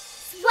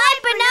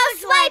 Swiper, no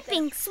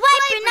swiping!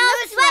 Swiper, no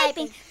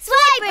swiping!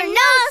 Swiper,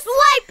 no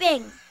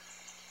swiping!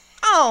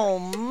 Oh,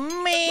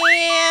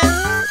 man.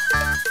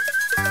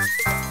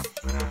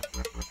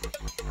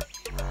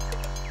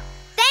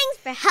 Thanks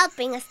for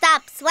helping us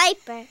stop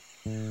Swiper.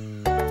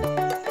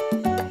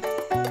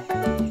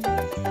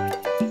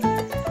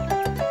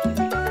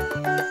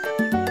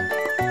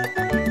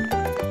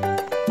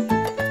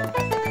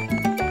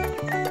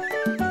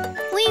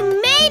 We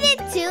made it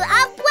to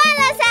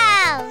Abuela's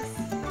house!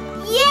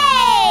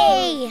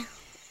 Yay!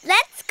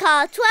 Let's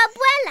call to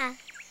Abuela.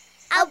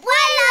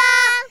 Abuela!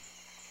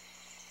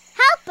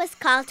 Help us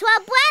call to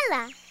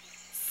Abuela.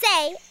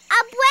 Say,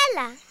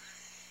 Abuela.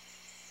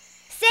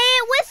 Say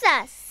it with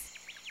us.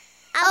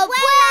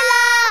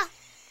 Abuela!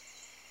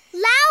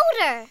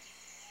 Louder!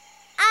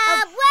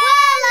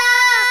 Abuela!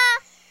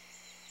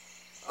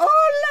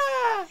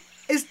 ¡Hola!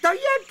 ¡Estoy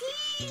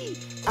aquí!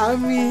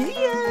 ¡I'm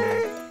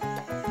here!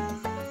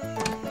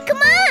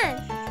 Come on!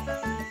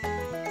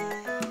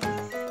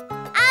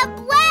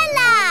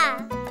 Abuela!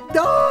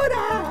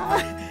 ¡Dora!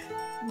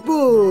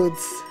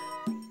 Boots!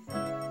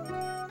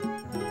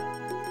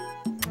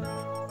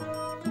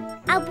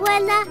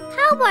 Abuela,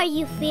 how are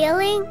you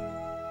feeling?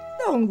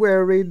 Don't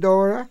worry,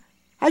 Dora.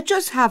 I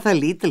just have a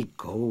little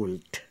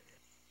cold.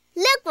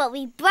 Look what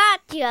we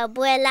brought you,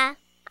 Abuela.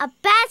 A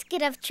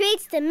basket of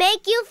treats to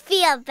make you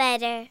feel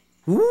better.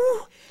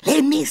 Ooh,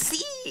 let me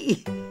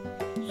see.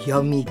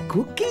 Yummy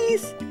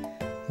cookies,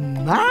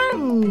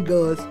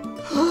 mangoes,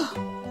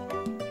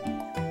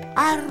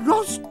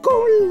 Arroz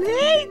con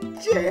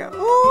leche.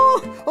 Oh,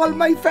 all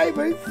my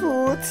favorite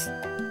foods.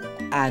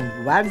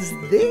 And what's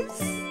this?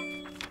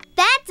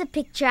 That's a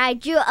picture I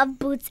drew of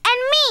Boots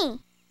and me.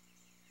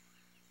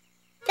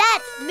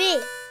 That's me.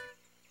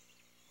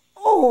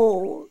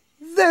 Oh,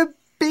 the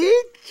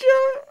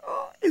picture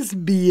es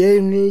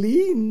bien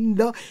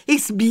lindo.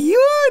 It's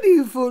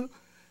beautiful.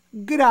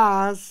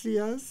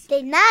 Gracias.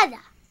 De nada.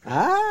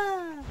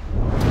 Ah.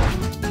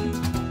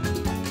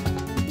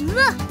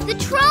 Look, the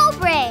troll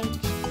bridge.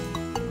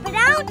 But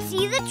I don't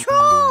see the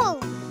troll.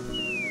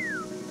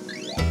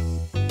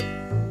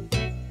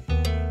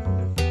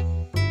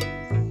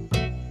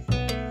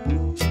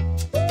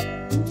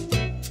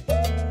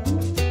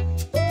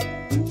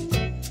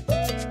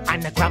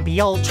 I'm the grumpy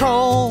old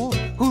troll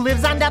who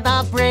lives under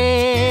the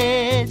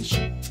bridge.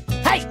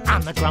 Hey,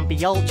 I'm the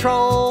grumpy old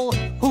troll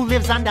who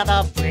lives under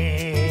the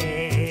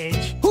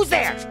bridge. Who's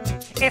there?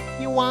 If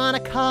you wanna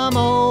come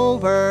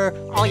over,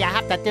 all you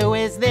have to do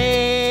is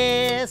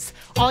this.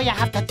 All you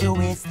have to do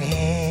is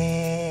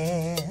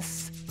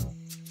this.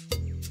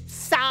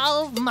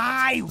 Solve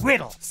my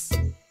riddles.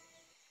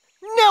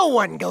 No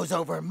one goes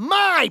over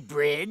my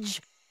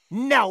bridge.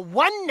 No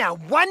one, no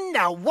one,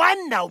 no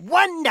one, no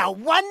one, no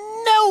one,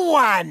 no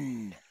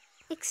one.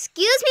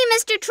 Excuse me,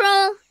 Mr.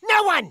 Troll.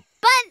 No one.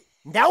 But...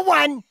 No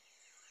one.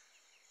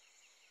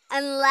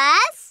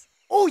 Unless?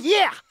 Oh,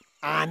 yeah.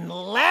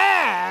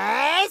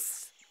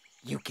 Unless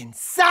you can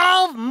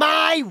solve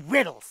my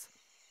riddles.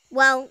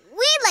 Well,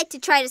 we'd like to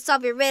try to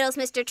solve your riddles,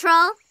 Mr.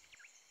 Troll.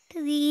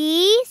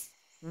 Please?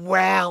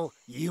 Well,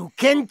 you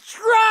can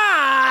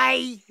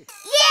try.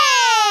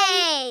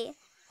 Yay!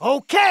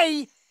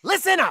 Okay,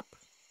 listen up.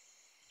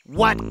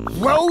 What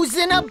grows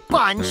in a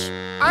bunch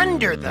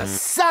under the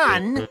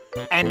sun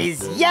and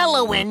is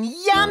yellow and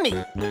yummy?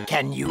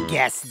 Can you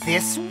guess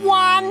this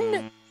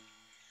one?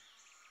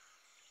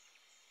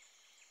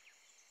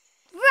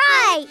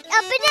 Right,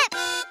 a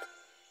banana.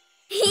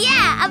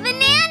 Yeah, a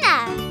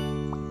banana.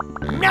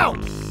 No.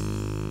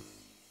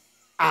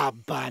 A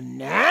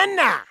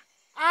banana.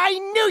 I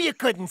knew you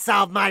couldn't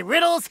solve my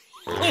riddles.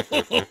 But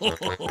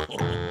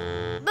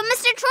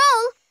Mr.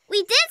 Troll,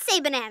 we did say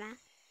banana.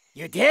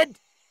 You did?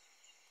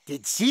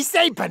 Did she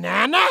say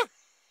banana?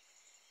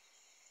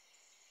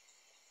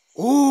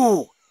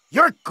 Ooh,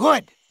 you're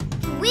good.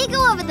 Can we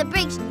go over the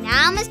bridge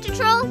now, Mr.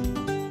 Troll?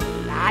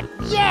 Not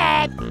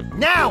yet.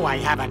 Now I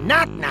have a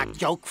knock-knock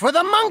joke for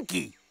the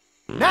monkey.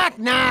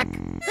 Knock-knock.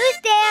 Who's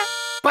there?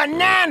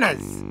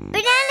 Bananas.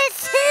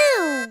 Bananas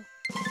too.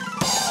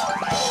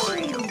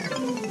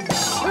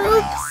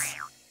 Oops.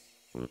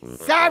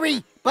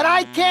 Sorry, but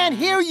I can't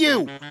hear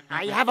you.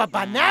 I have a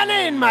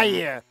banana in my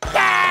ear.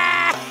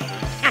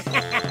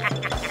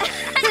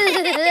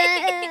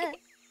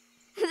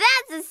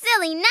 That's a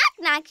silly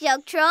knock-knock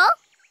joke, Troll.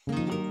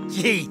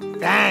 Gee,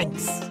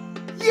 thanks.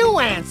 You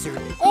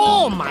answered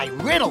all my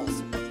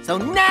riddles, so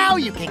now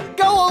you can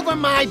go over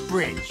my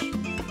bridge.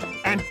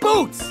 And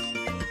Boots,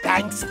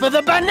 thanks for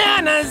the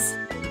bananas.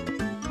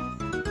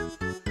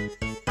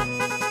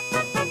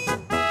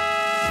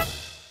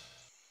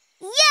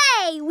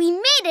 Yay! We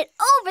made it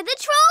over the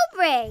troll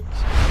bridge.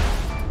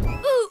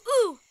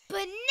 Ooh,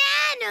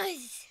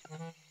 bananas!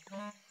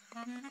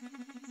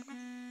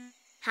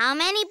 How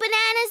many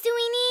bananas do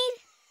we need?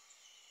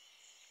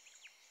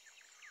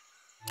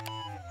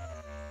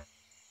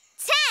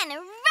 10,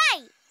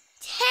 right!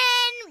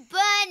 10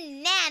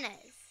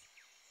 bananas.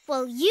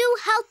 Will you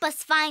help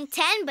us find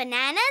 10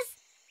 bananas?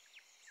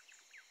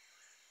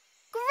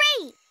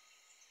 Great!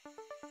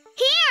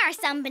 Here are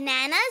some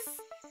bananas.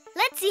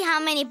 Let's see how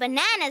many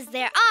bananas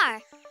there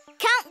are.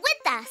 Count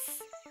with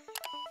us.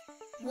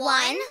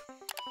 1,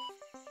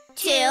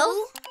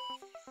 2,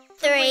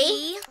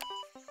 3,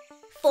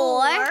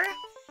 4,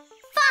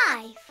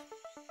 5.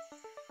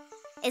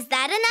 Is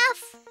that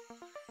enough?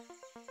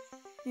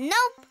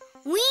 Nope.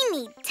 We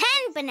need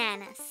 10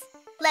 bananas.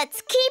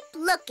 Let's keep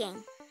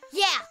looking.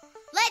 Yeah,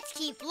 let's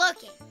keep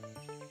looking.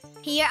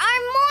 Here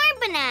are more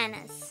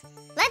bananas.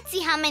 Let's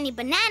see how many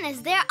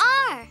bananas there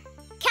are.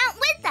 Count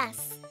with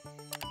us.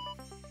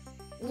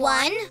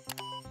 1,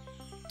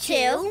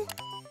 2,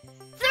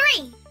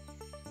 3.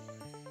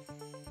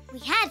 We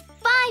had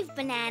 5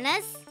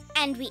 bananas,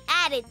 and we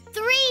added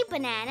 3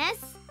 bananas.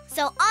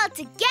 So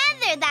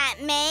altogether that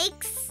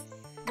makes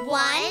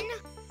 1,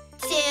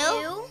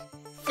 2,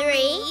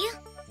 3,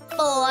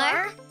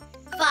 4,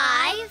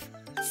 5,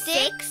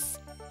 6,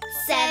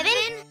 7,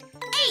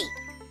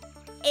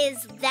 8.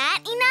 Is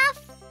that enough?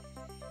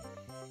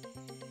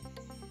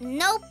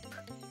 Nope.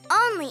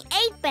 Only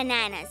 8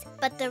 bananas,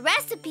 but the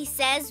recipe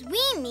says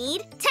we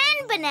need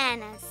 10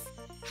 bananas.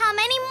 How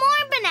many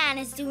more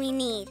bananas do we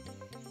need?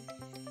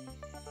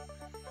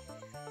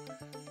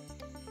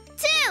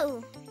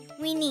 2.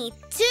 We need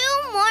 2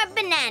 more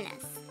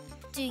bananas.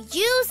 Do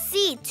you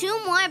see 2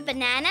 more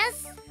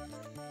bananas?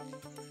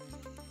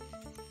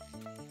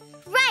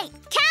 Right,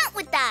 count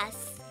with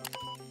us.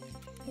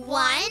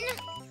 1,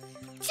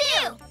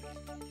 2.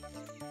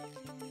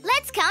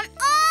 Let's count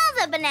all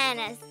the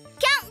bananas.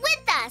 Count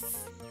with us.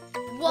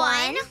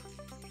 1,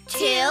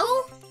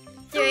 2,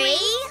 3,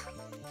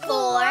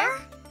 4,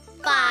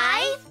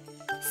 5,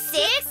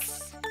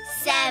 6,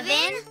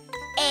 7,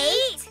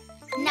 8,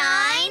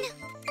 9,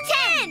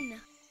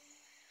 10.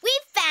 We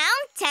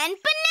found 10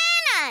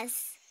 bananas.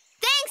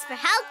 Thanks for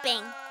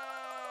helping.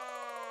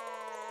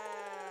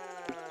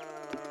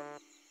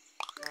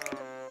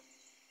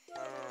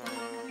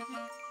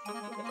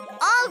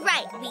 All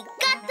right, we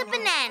got the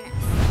bananas.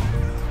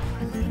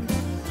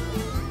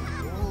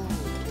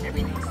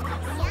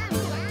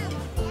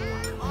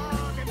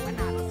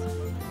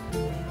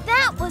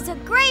 That was a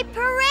great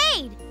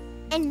parade.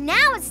 And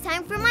now it's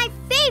time for my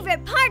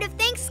favorite part of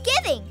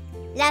Thanksgiving.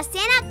 La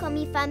cena con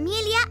mi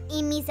familia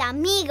y mis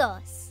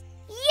amigos.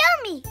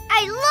 Yummy!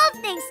 I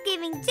love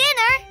Thanksgiving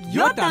dinner.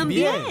 Yo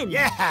también.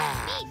 Yeah.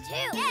 Me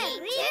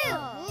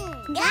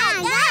too.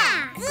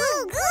 Gaga!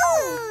 Goo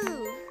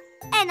goo!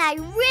 And I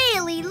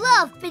really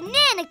love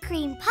banana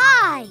cream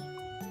pie.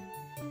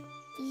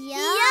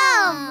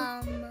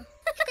 Yum!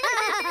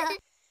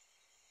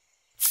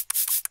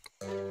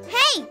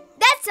 Hey,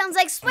 that sounds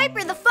like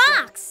Swiper the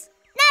Fox.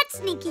 That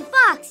sneaky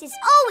fox is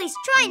always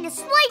trying to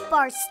swipe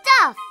our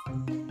stuff.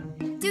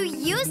 Do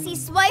you see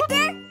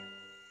Swiper?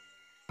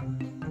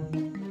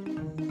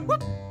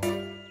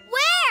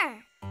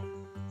 Where?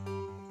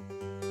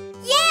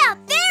 Yeah,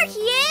 there he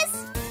is.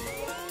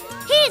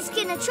 He's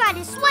gonna try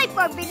to swipe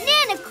our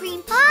banana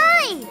cream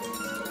pie.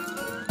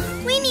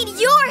 We need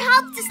your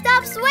help to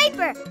stop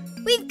Swiper.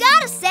 We've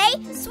got to say,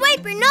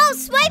 Swiper no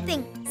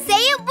swiping. Say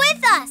it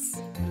with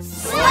us.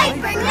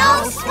 Swiper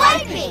no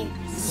swiping.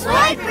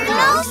 Swiper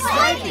no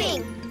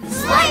swiping.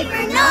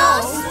 Swiper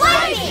no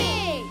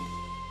swiping.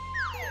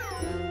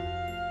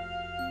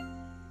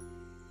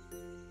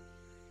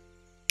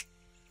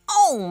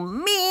 Oh,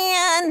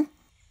 man.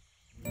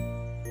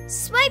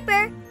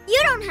 Swiper, you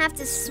don't have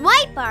to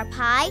swipe our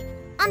pie.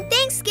 On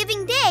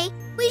Thanksgiving Day,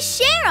 we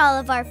share all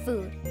of our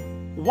food.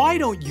 Why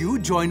don't you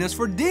join us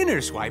for dinner,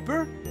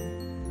 Swiper?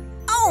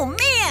 Oh,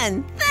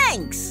 man,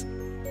 thanks.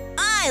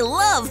 I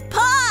love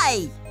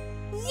pie.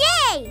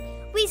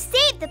 Yay! We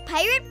saved the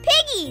pirate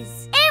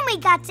piggies, and we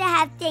got to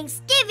have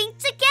Thanksgiving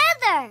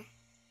together.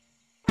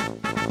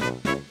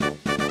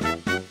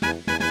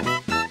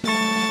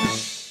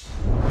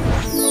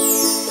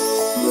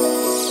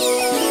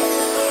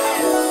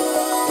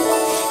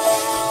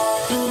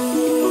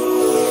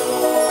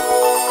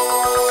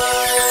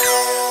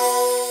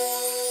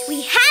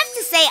 We have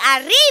to say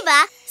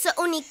arriba so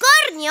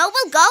unicornio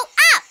will go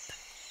up.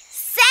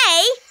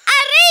 Say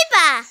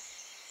arriba.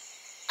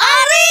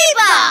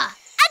 Arriba!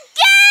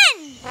 Again!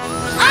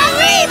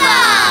 Arriba!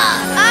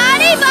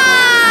 Arriba!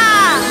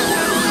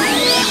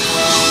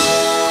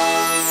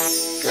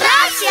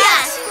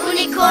 Gracias,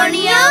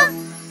 unicornio.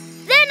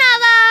 De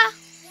nada.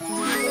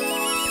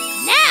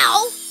 Now,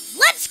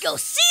 let's go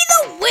see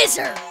the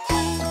wizard.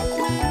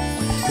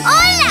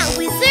 Hola,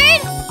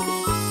 wizard.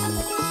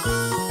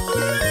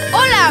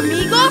 Hola,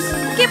 amigos.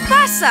 ¿Qué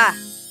pasa?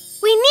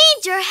 We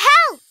need your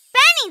help.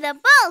 Benny the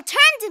bull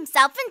turned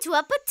himself into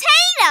a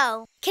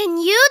potato. Can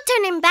you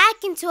turn him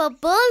back into a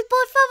bull,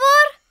 por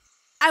favor?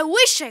 I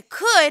wish I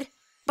could,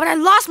 but I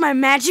lost my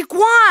magic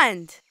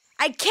wand.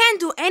 I can't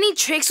do any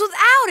tricks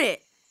without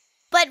it.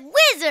 But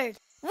wizard,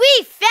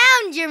 we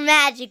found your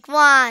magic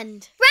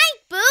wand.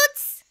 Right,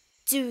 Boots?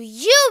 Do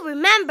you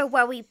remember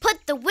where we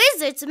put the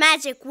wizard's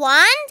magic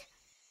wand?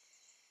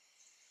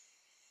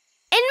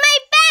 In my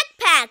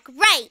backpack,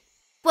 right.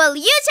 Will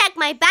you check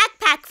my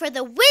backpack for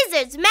the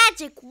wizard's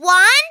magic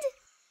wand?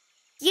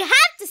 You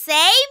have to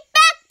say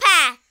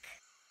backpack.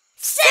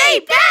 Say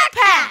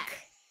backpack!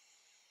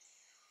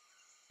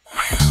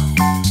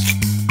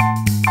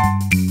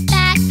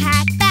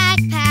 Backpack,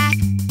 backpack,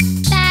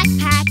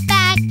 backpack,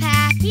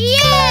 backpack.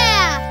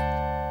 Yeah!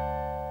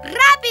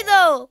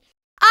 Rápido!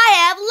 I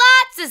have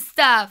lots of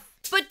stuff,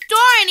 but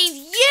Dora needs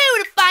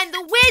you to find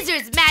the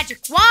wizard's magic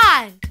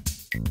wand.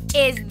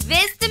 Is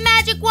this the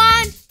magic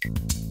wand?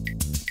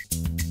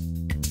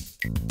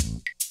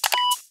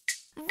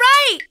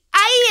 Right!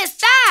 Ahí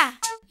está!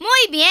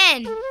 Muy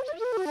bien! Yum,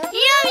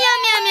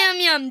 yum, yum, yum,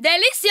 yum!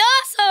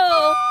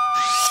 Delicioso!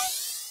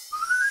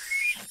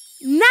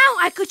 Now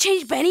I could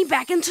change Benny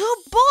back into a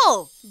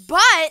bull,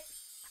 but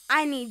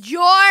I need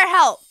your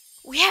help.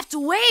 We have to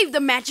wave the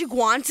magic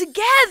wand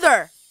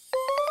together.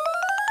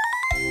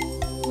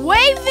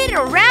 Wave it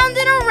around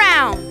and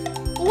around.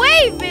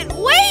 Wave it,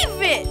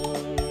 wave it.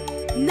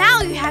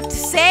 Now you have to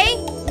say,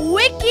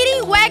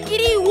 wickety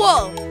wackety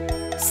wool.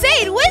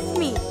 Say it with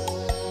me.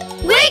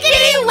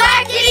 Wickety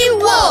wackety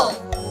wool.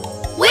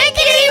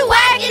 Wickety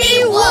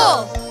wackety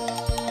wool.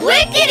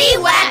 Wickety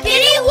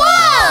wackety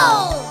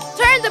wool.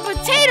 Turn the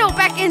potato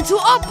back into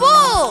a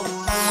bull.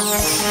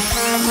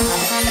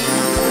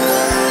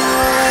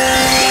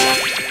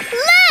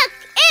 Look!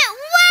 It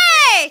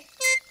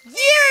worked!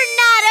 You're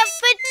not a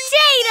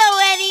potato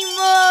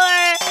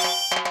anymore!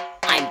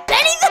 I'm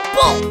Benny the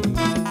Bull.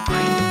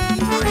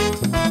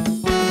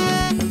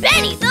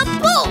 Benny the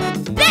Bull!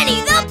 Benny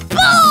the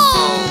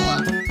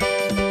Bull!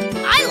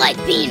 I like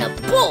being a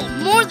bull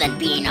more than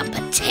being a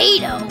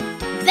potato.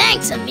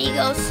 Thanks,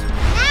 amigos.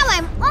 Now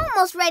I'm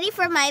almost ready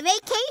for my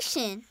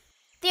vacation.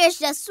 There's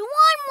just one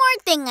more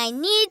thing I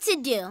need to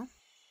do.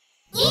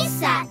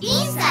 Isa,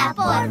 Isa,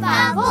 por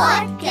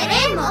favor,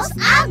 queremos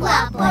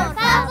agua, por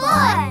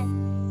favor.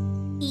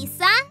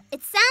 Isa,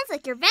 it sounds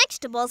like your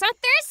vegetables are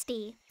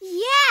thirsty.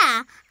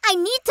 Yeah, I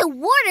need to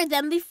water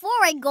them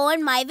before I go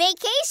on my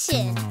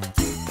vacation.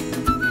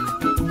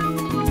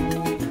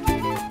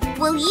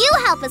 Will you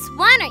help us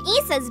water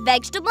Isa's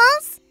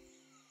vegetables?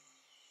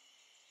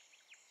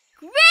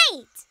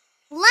 Great!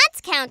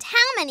 Let's count how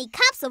many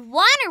cups of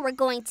water we're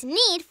going to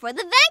need for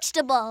the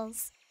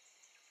vegetables.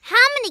 How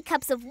many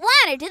cups of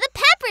water do the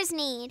peppers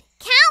need?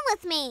 Count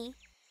with me.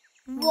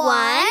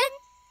 1,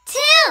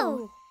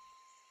 2.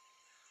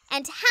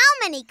 And how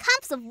many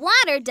cups of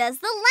water does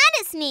the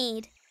lettuce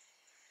need?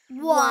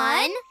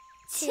 1,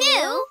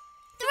 2,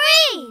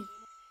 3.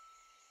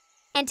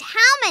 And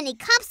how many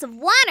cups of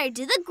water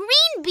do the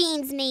green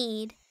beans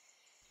need?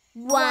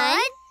 1,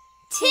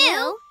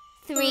 2,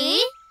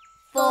 3,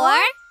 4,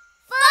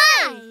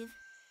 5.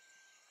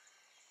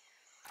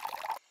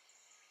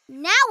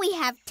 Now we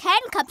have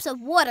 10 cups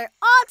of water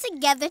all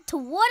together to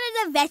water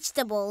the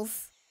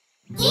vegetables.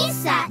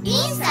 Isa,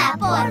 Isa,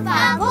 por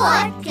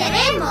favor,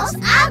 queremos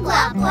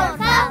agua, por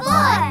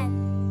favor.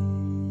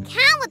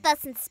 Count with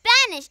us in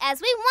Spanish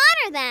as we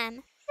water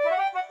them.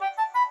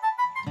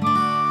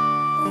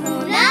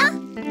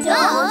 1, 2,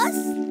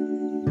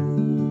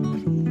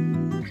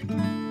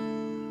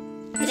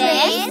 3,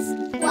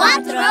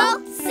 4,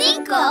 5, 6,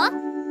 7, 8,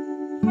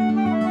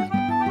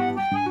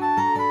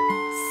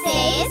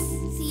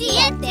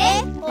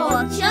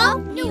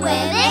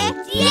 9,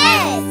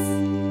 10.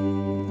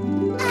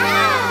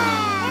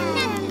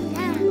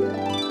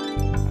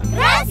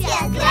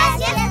 Gracias,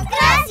 gracias,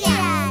 gracias.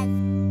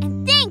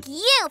 And thank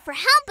you for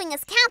helping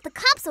us count the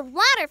cups of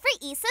water for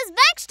Isa's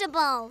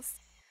vegetables.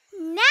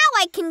 Now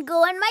I can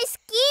go on my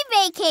ski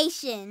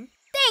vacation.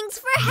 Thanks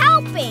for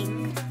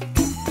helping.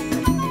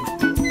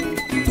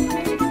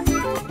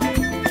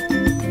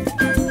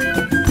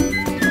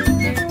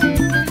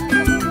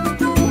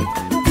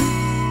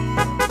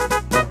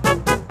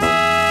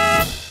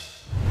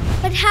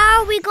 But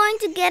how are we going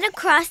to get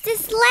across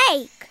this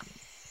lake?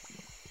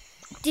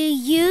 Do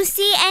you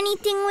see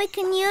anything we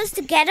can use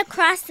to get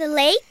across the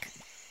lake?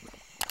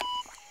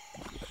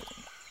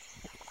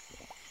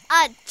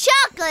 A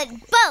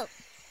chocolate boat.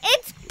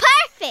 It's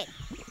perfect.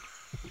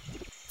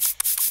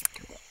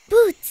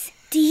 Boots,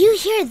 do you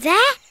hear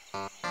that?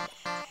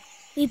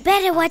 We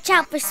better watch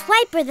out for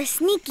Swiper the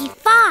sneaky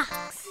fox.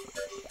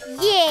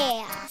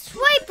 Yeah,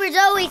 Swiper's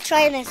always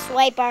trying to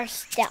swipe our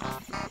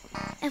stuff.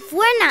 If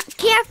we're not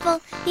careful,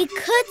 he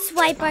could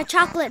swipe our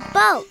chocolate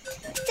boat.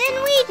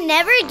 Then we'd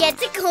never get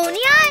to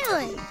Coney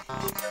Island.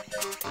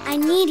 I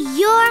need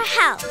your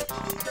help.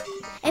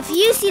 If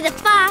you see the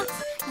fox,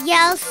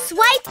 yell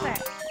Swiper.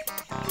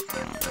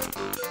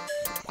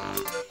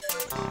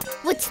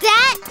 What's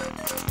that?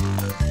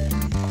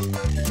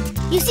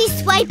 You see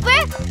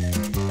Swiper?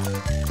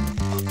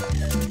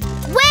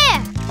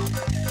 Where?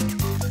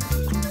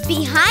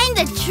 Behind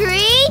the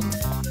tree?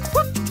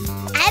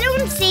 I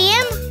don't see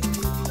him.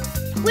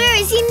 Where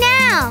is he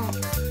now?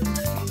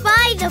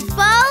 By the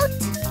boat?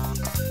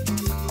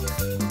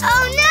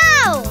 Oh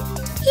no!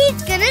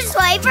 He's gonna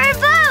swipe our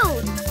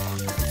boat!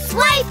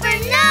 Swiper,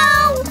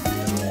 no!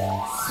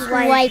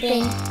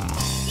 Swiping.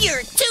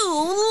 You're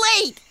too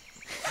late!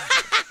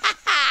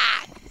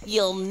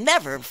 You'll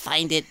never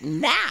find it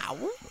now.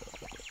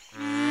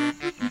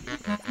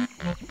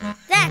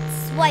 That's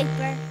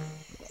Swiper.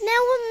 Now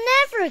we'll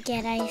never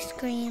get ice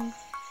cream.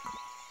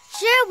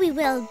 Sure we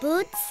will,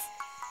 Boots.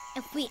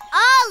 If we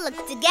all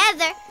look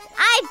together,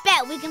 I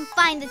bet we can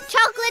find the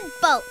chocolate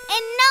boat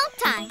in no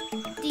time.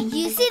 Do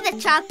you see the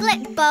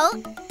chocolate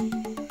boat?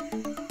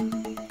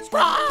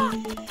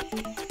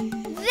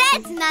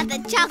 That's not the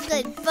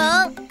chocolate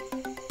boat.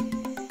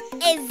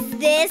 Is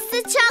this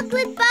the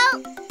chocolate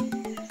boat?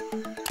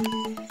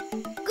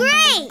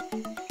 Great!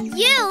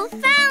 You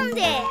found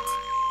it!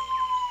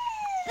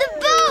 The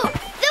boat!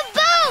 The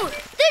boat!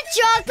 The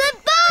chocolate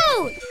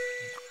boat!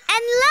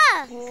 And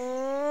look!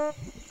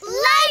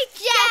 Life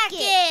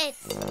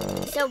jackets!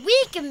 So we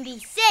can be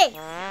safe.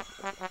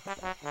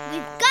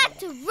 We've got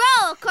to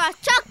row across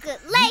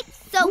Chocolate Lake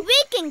so we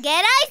can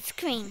get ice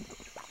cream.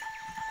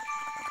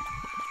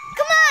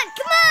 Come on,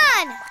 come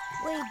on!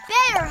 We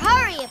better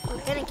hurry if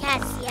we're gonna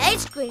catch the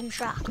ice cream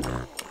truck.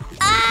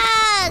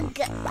 Ugh!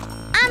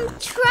 I'm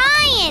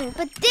trying,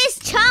 but this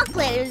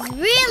chocolate is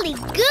really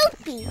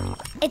goopy.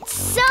 It's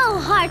so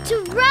hard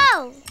to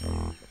row.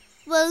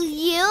 Will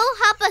you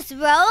help us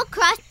row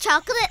across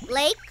Chocolate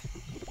Lake?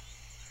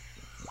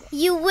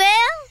 You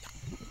will?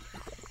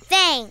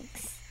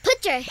 Thanks.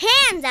 Put your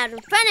hands out in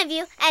front of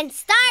you and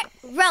start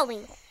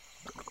rowing.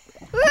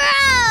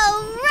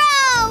 Row,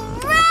 row,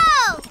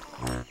 row!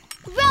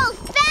 Row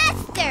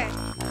faster!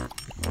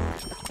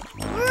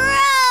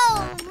 Row,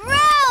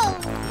 row,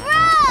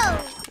 row!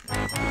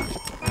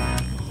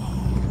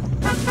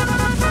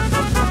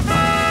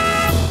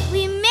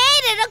 We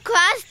made it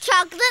across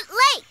Chocolate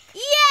Lake!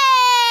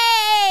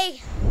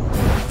 Yay!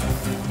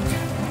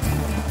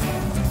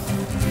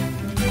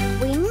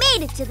 We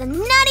made it to the the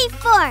nutty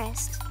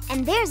forest.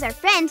 And there's our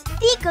friend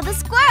Tico the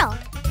squirrel.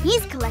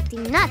 He's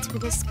collecting nuts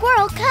with his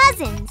squirrel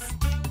cousins.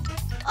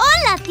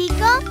 Hola,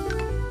 Tico.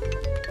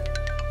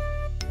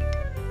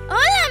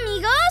 Hola,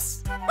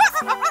 amigos.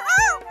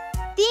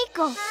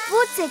 Tico,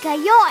 Boots se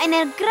cayó en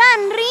el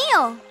gran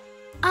río.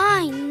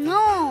 Ay,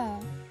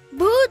 no.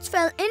 Boots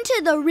fell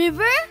into the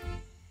river?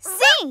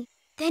 Sí,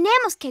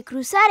 tenemos que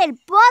cruzar el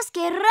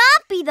bosque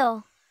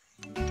rápido.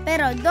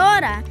 Pero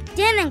Dora,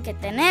 tienen que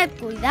tener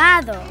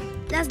cuidado.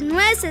 Las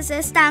nueces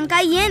están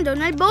cayendo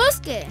en el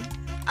bosque.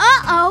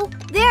 Uh-oh,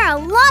 there are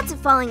lots of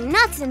falling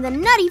nuts in the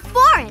nutty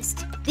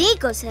forest.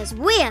 Tico says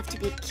we have to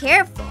be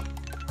careful.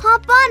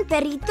 Hop on,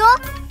 perrito.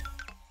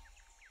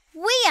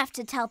 We have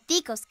to tell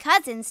Tico's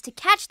cousins to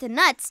catch the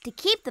nuts to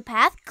keep the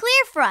path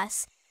clear for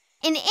us.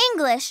 In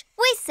English,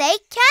 we say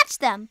catch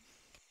them.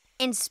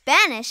 In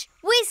Spanish,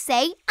 we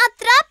say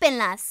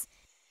atrápenlas.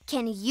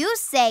 Can you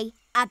say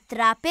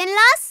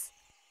atrápenlas?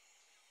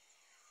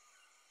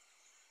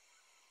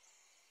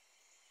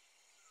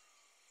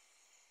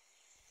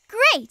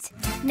 Great!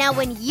 Now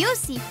when you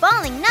see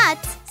falling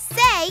nuts,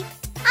 say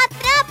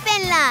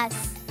atrápenlas.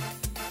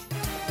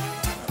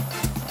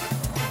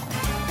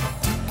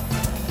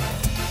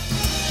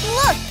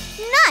 Look,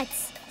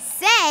 nuts!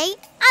 Say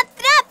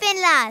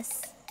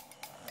atrápenlas.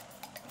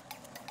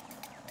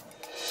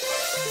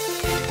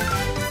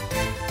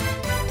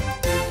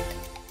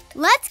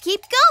 Let's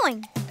keep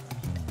going.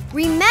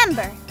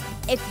 Remember,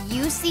 if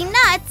you see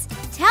nuts,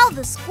 tell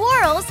the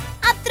squirrels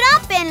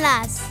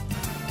atrápenlas.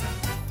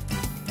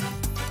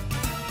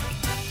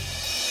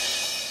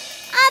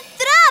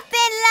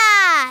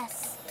 ¡Atrápenlas!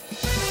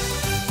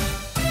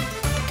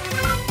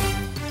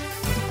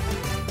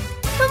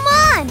 Come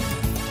on!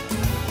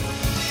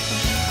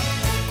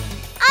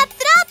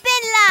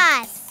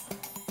 ¡Atrápenlas!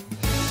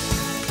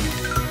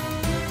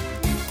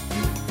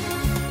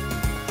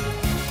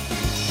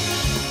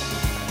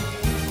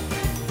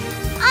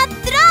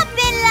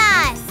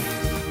 ¡Atrápenlas!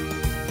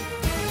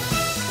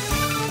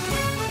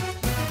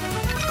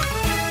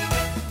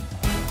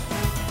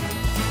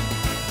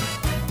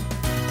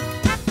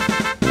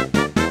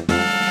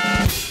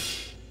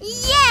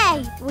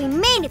 We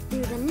made it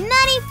through the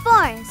nutty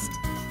forest.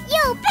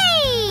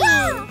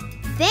 Yippee!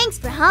 Thanks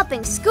for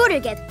helping Scooter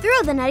get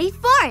through the nutty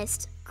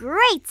forest.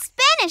 Great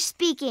Spanish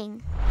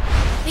speaking.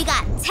 We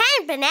got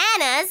 10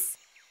 bananas.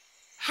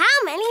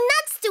 How many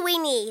nuts do we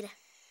need?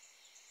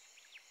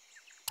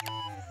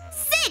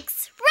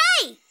 6,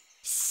 right!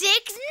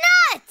 6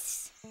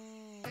 nuts!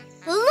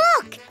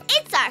 Look,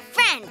 it's our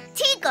friend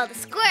Tico the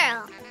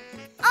squirrel.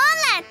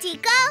 Hola,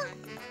 Tico.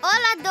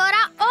 Hola,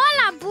 Dora.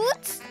 Hola,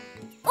 Boots.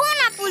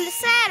 Una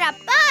pulsera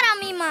para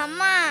mi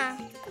mamá.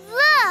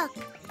 Look,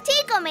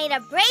 Tico made a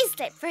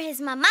bracelet for his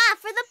mama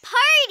for the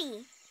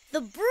party.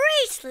 The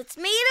bracelet's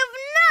made of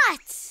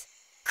nuts.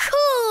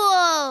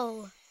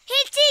 Cool!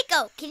 Hey,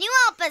 Tico, can you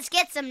help us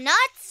get some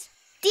nuts?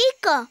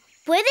 Tico,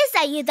 ¿puedes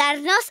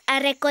ayudarnos a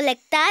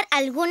recolectar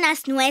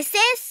algunas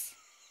nueces?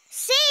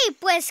 Sí,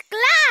 pues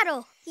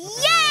claro.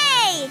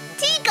 Yay!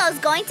 Tico's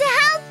going to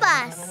help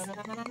us.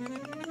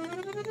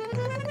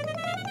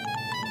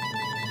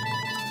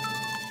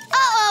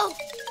 Uh-oh!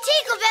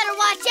 Tico better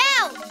watch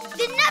out!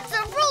 The nuts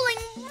are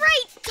rolling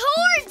right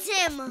towards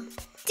him!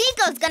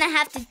 Tico's gonna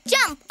have to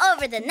jump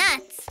over the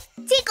nuts.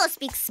 Tico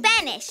speaks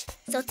Spanish,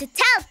 so to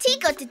tell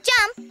Tico to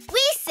jump,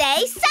 we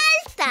say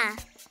salta.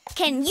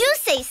 Can you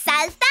say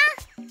salta?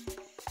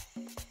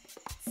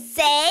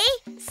 Say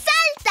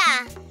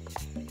salta.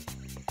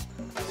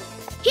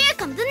 Here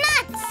come the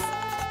nuts.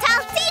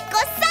 Tell Tico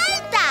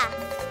salta.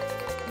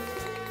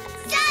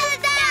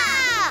 Salta!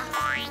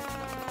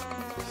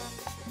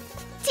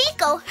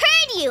 Tico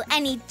heard you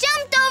and he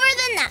jumped over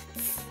the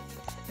nuts.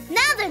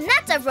 Now the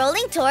nuts are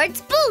rolling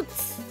towards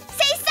Boots.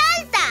 Say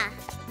salta!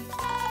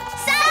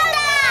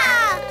 Salta!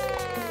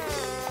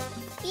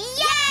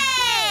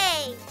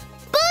 Yay!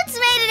 Boots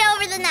made it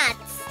over the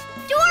nuts.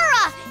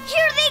 Dora,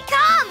 here they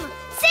come.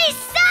 Say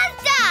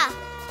salta!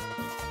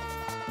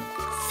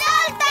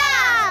 Salta!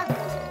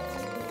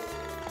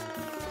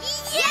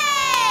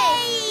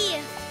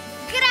 Yay!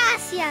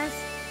 Gracias.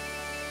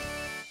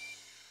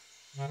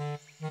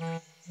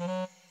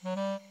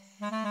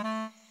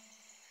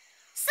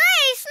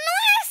 6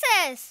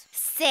 nueces.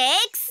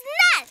 6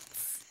 nuts.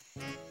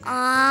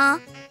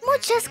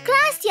 Muchas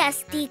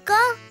gracias, Tico.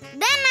 De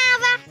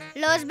nada.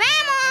 Los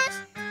vemos.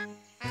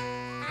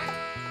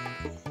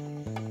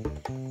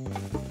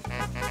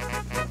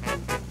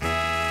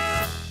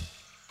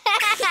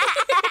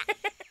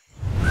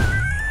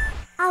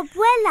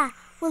 Abuela,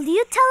 will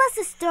you tell us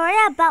a story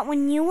about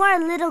when you were a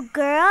little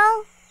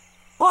girl?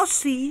 Oh,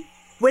 see,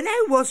 when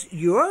I was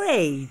your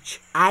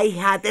age, I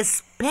had a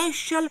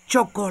special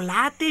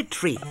chocolate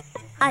tree.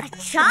 A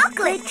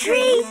chocolate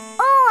tree?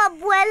 Oh,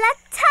 Abuela,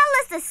 tell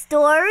us the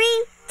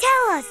story.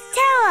 Tell us.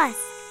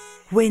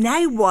 When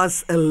I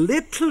was a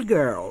little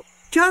girl,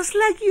 just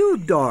like you,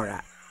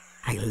 Dora,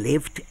 I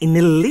lived in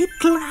a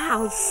little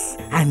house,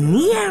 and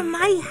near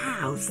my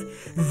house,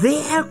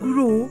 there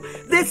grew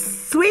the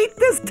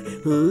sweetest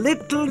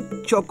little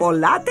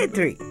chocolate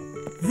tree.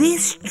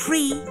 This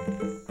tree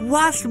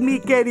was mi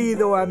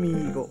querido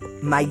amigo,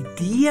 my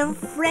dear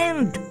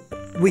friend.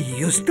 We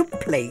used to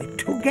play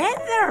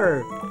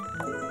together.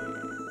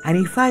 And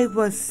if I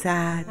was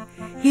sad,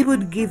 he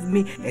would give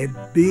me a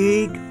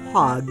big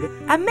hug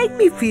and make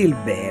me feel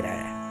better.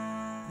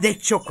 The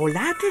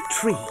chocolate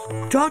tree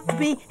taught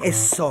me a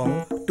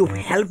song to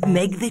help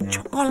make the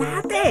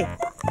chocolate.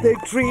 The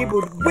tree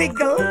would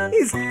wiggle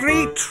his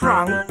tree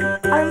trunk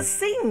and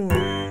sing.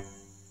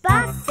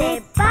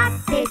 Bate,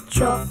 bate,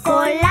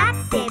 chocolate.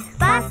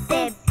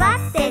 Bate,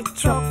 bate,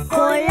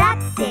 chocolate.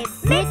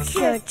 Mix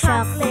your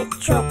chocolate,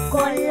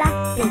 chocolate.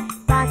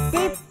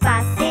 Bate,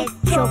 bate,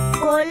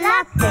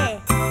 chocolate.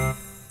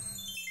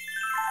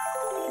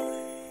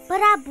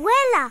 But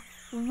Abuela,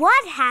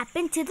 what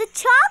happened to the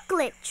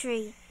chocolate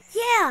tree?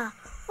 Yeah,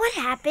 what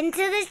happened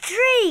to the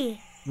tree?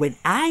 When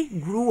I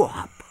grew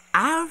up,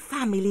 our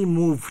family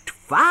moved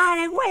far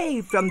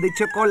away from the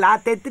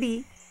chocolate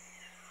tree.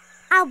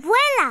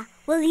 Abuela,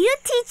 will you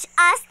teach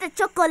us the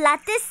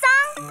chocolate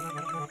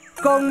song?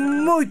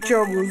 Con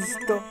mucho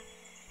gusto.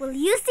 Will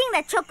you sing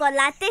the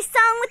chocolate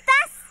song with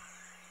us?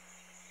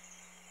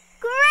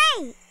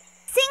 Great!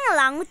 Sing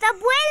along with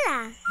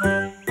Abuela.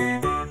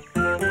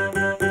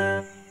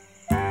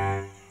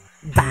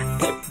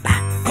 Bate,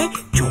 bate,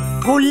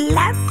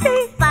 chocolate.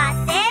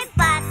 Bate,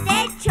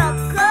 bate,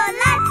 chocolate.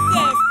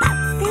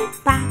 Bate,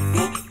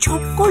 bate,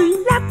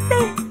 chocolate.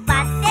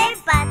 Bate,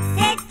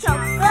 bate,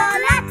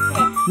 chocolate.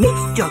 Mix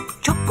your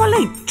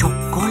chocolate,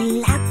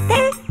 chocolate.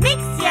 Mix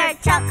your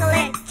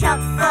chocolate,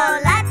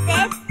 chocolate.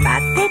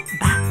 Bate,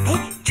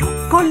 bate,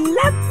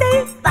 chocolate.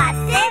 Bate,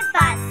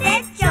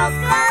 bate,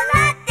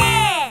 chocolate.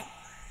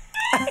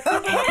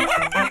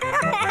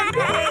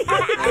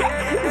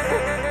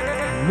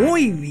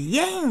 Muy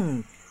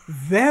bien.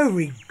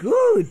 Very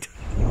good.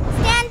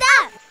 Stand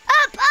up.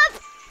 Up, up.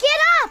 Get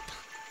up.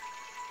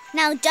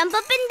 Now jump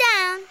up and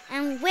down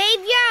and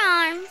wave your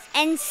arms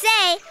and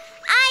say,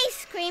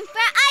 ice cream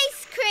for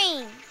ice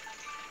cream.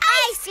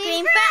 Ice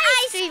cream for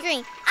ice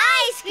cream.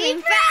 Ice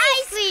cream for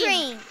ice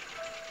cream.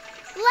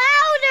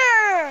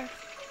 Louder.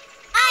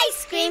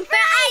 Ice cream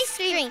for ice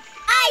cream.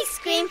 Ice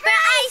cream for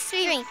ice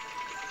cream.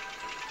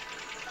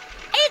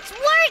 It's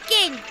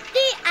working.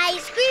 The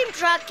ice cream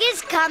truck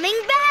is coming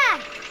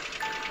back.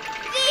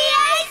 The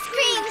ice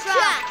cream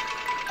truck.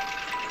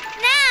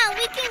 Now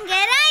we can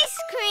get ice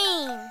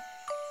cream.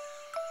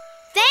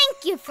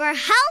 Thank you for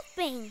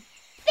helping.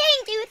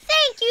 Thank you,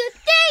 thank you,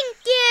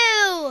 thank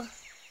you.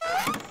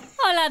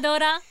 Hola,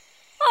 Dora.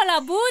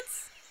 Hola,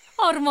 Boots.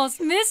 Almost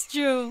missed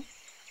you.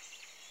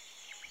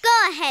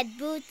 Go ahead,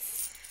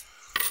 Boots.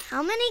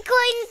 How many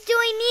coins do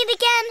we need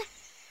again?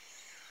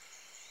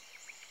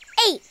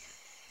 8.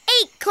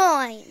 8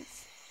 coins.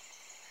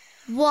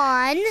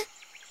 1,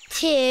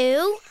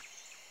 2,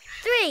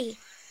 3.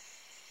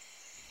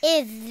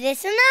 Is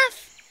this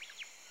enough?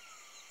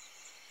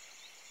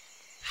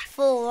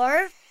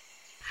 4,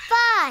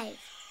 5.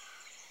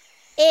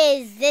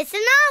 Is this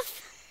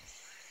enough?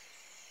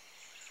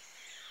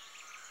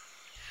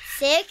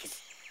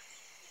 6,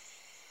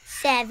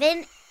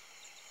 7,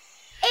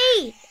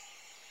 8.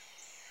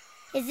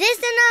 Is this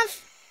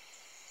enough?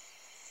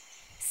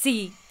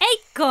 See,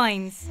 8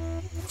 coins.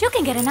 You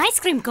can get an ice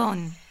cream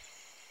cone.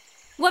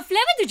 What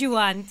flavor did you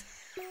want?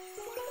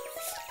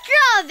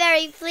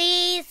 Strawberry,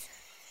 please.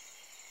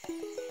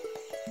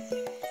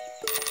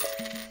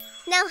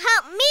 Now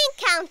help me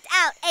count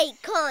out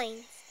 8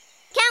 coins.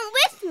 Count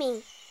with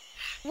me.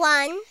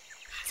 1,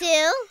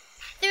 2,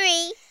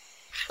 3,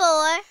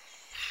 4,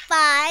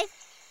 5,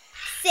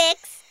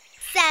 6,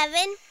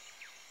 7,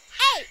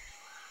 8.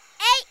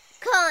 8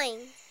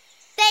 coins.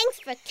 Thanks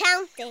for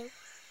counting.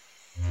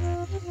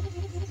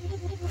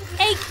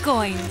 8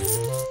 coins.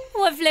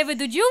 What flavor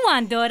did you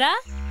want, Dora?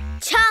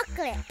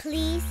 Chocolate,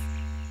 please.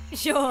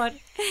 Sure.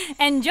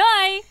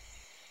 Enjoy.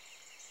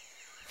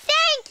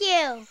 Thank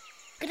you.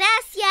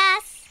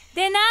 Gracias.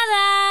 De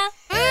nada.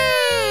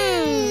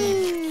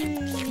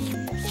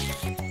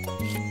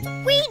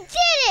 We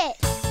did it!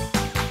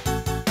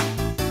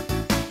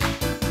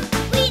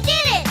 We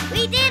did it!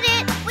 We did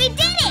it! We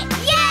did it!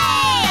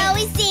 Yay!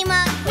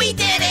 Always-Sima, we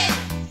did it!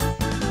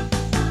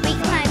 We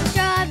climbed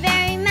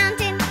Strawberry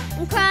Mountain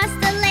and crossed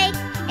the lake.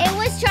 It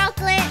was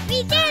chocolate.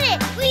 We did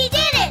it! We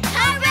did it!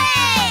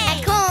 Hooray!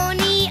 At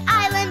Coney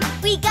Island,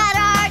 we got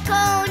our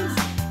cones.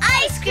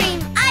 Ice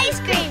cream! Ice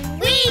cream!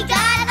 We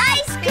got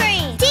ice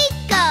cream!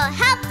 Tico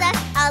helped us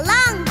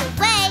along the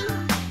way.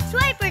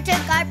 Swiper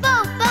took our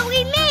boat, but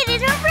we made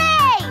it!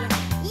 Hooray!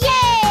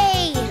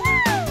 Yay!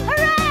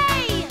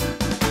 Hooray!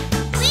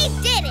 We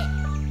did it!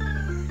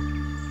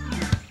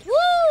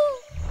 Woo!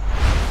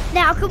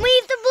 Now can we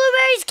eat the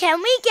blueberries? Can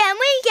we? Can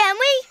we? Can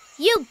we?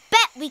 You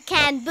bet we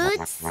can,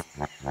 Boots.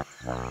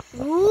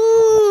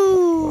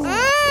 Ooh!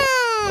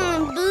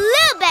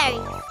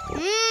 Blueberries!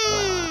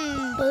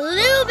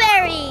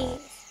 Blueberries!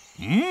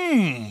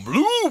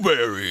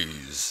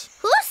 Blueberries.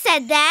 Who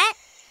said that?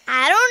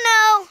 I don't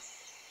know.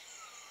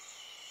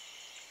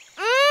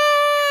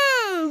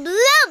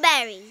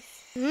 Blueberries.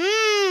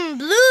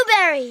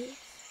 Blueberries.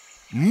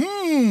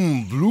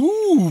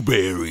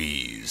 Blueberries.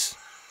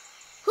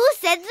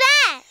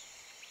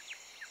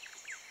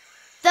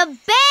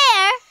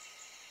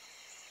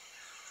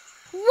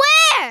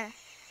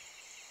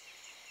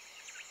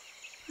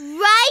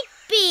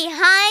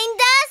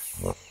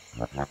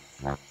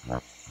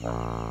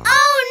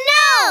 Oh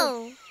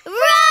no!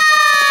 Run!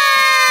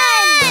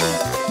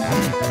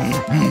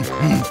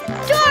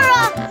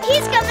 Dora,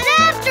 he's coming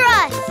after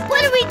us!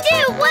 What do we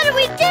do? What do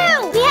we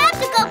do? We have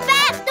to go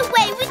back the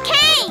way we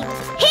came!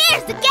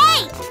 Here's the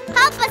gate!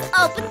 Help us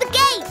open the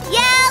gate!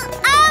 Yell,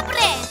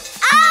 abre!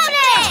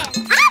 Abre!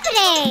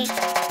 Abre!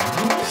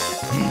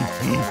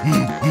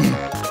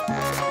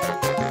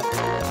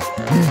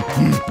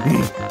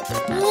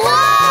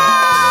 Whoa!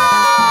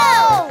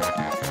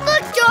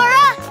 Look,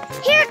 Dora!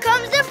 Here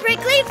comes the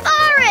prickly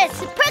forest!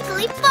 The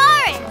prickly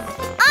forest!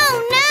 Oh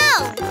no!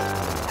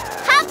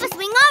 Help us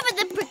swing over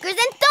the prickers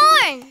and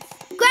thorns!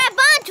 Grab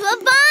onto a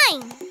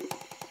vine!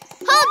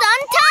 Hold on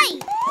tight!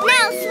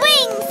 Now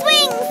swing,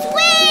 swing,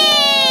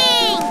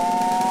 swing!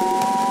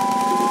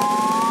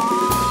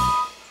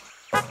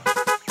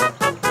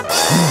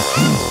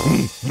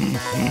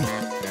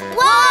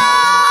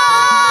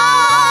 Whoa!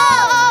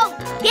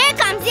 Here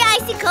comes the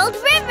icy cold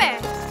river!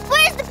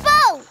 Where's the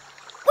boat?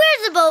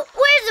 Where's the boat?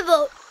 Where's the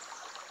boat?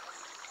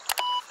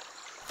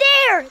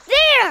 There!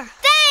 There!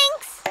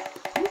 Thanks!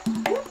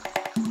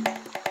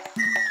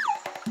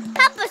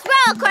 Help us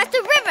row across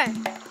the river.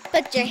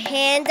 Put your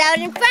hands out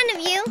in front of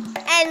you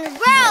and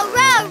row,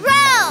 row,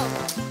 row!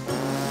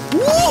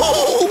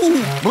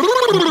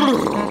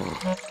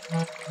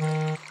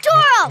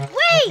 Dora,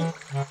 wait!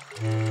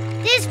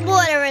 This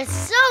water is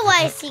so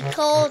icy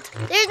cold.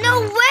 There's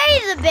no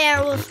way the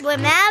bear will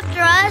swim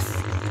after us.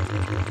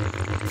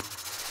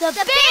 The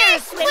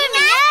bear's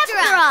swimming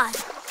after us!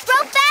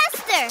 Row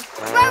faster!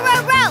 Row,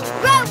 row, row!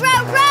 Row,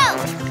 row, row!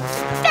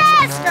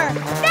 Faster!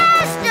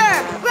 Faster!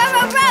 Row,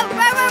 row, row!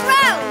 Row, row,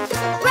 row!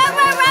 Row,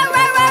 row, row,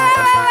 row, row,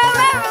 row, row,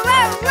 row,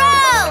 row,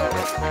 row!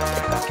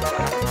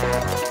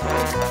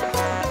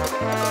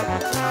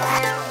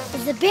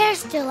 Is the bear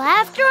still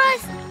after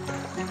us?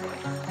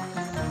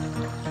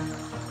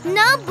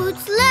 No,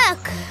 Boots, look!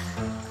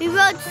 We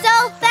rode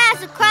so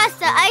fast across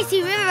the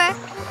icy river,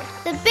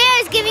 the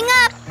bear's giving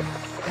up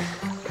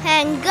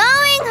and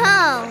going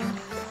home.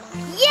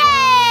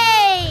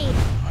 Yay!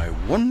 I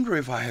wonder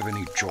if I have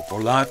any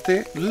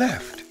chocolate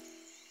left.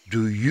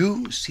 Do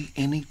you see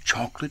any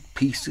chocolate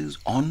pieces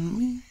on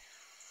me?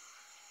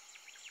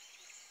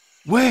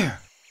 Where?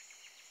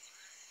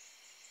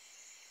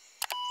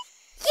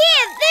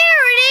 Yeah,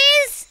 there it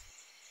is!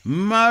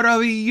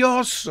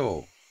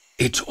 Maravilloso!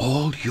 It's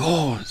all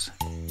yours.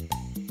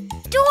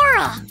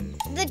 Dora,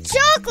 the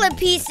chocolate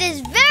piece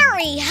is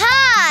very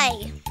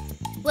high.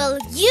 Will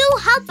you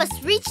help us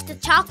reach the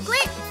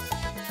chocolate?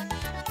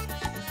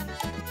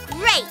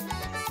 Great.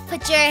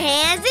 Put your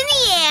hands in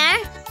the air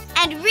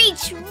and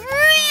reach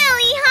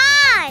really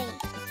high.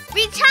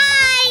 Reach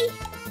high.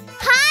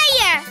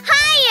 Higher,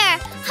 higher,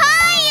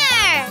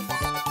 higher.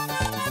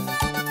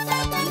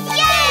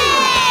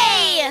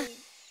 Yay!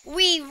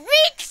 We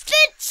reached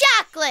the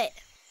chocolate.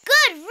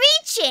 Good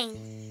reaching.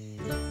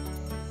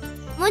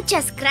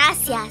 Muchas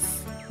gracias.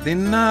 De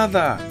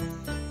nada.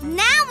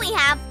 Now we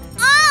have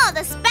all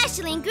the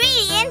special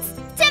ingredients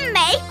to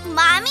make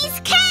Mommy's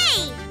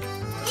cake.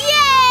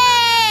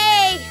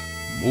 Yay!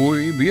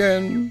 Muy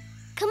bien.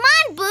 Come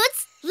on,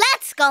 Boots.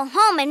 Let's go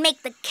home and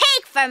make the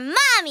cake for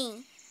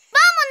Mommy.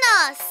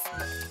 Vámonos!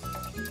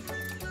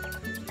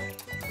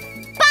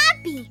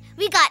 Papi,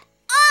 we got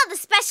all the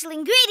special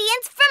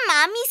ingredients for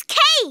Mommy's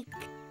cake.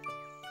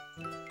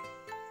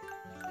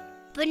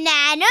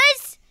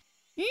 Bananas,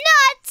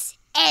 nuts,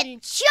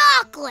 and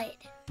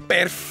chocolate.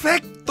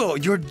 Perfecto!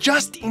 You're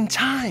just in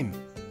time.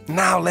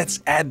 Now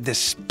let's add the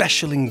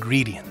special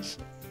ingredients.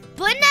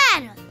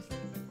 Bananas,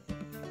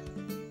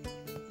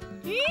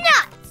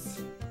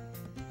 nuts,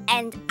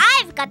 and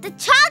I've got the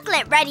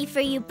chocolate ready for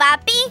you,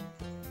 Papi.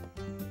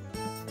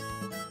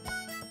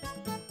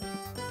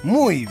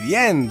 Muy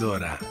bien,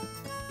 Dora.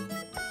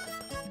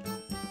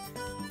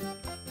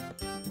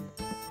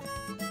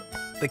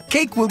 The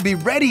cake will be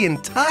ready in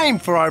time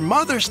for our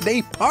Mother's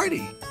Day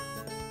party.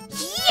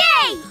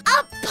 Yay!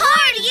 A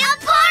party! A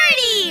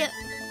party!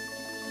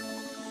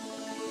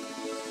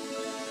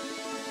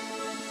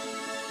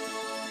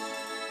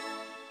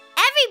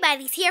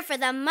 Everybody's here for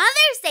the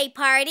Mother's Day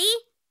party.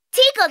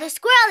 Tico the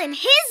squirrel and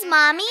his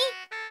mommy.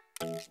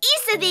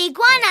 Isa the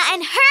iguana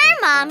and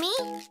her mommy.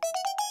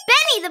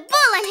 Benny the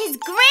bull and his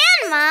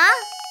grandma.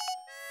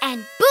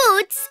 And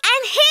Boots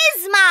and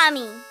his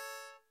mommy.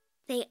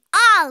 They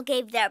all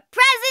gave their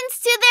presents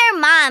to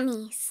their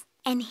mommies.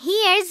 And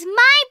here's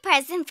my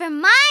present for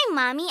my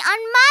mommy on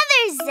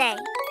Mother's Day.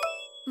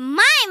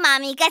 My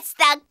mommy gets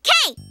the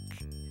cake.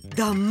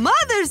 The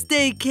Mother's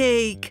Day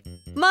cake!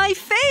 My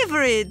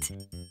favorite!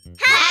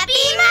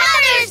 Happy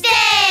Mother's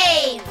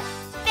Day!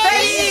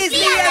 ¡Feliz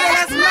Día de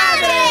las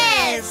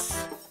Madres!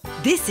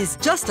 This is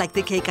just like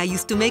the cake I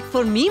used to make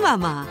for me,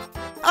 Mama.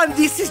 And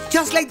this is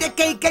just like the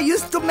cake I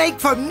used to make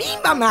for me,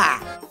 Mama.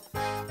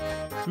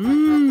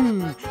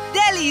 Mmm,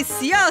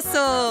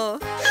 delicioso!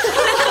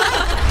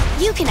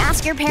 You can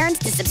ask your parents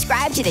to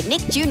subscribe to the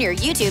Nick Jr.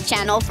 YouTube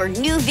channel for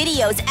new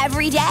videos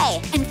every day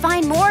and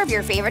find more of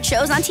your favorite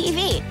shows on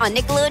TV on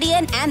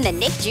Nickelodeon and the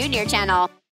Nick Jr. channel.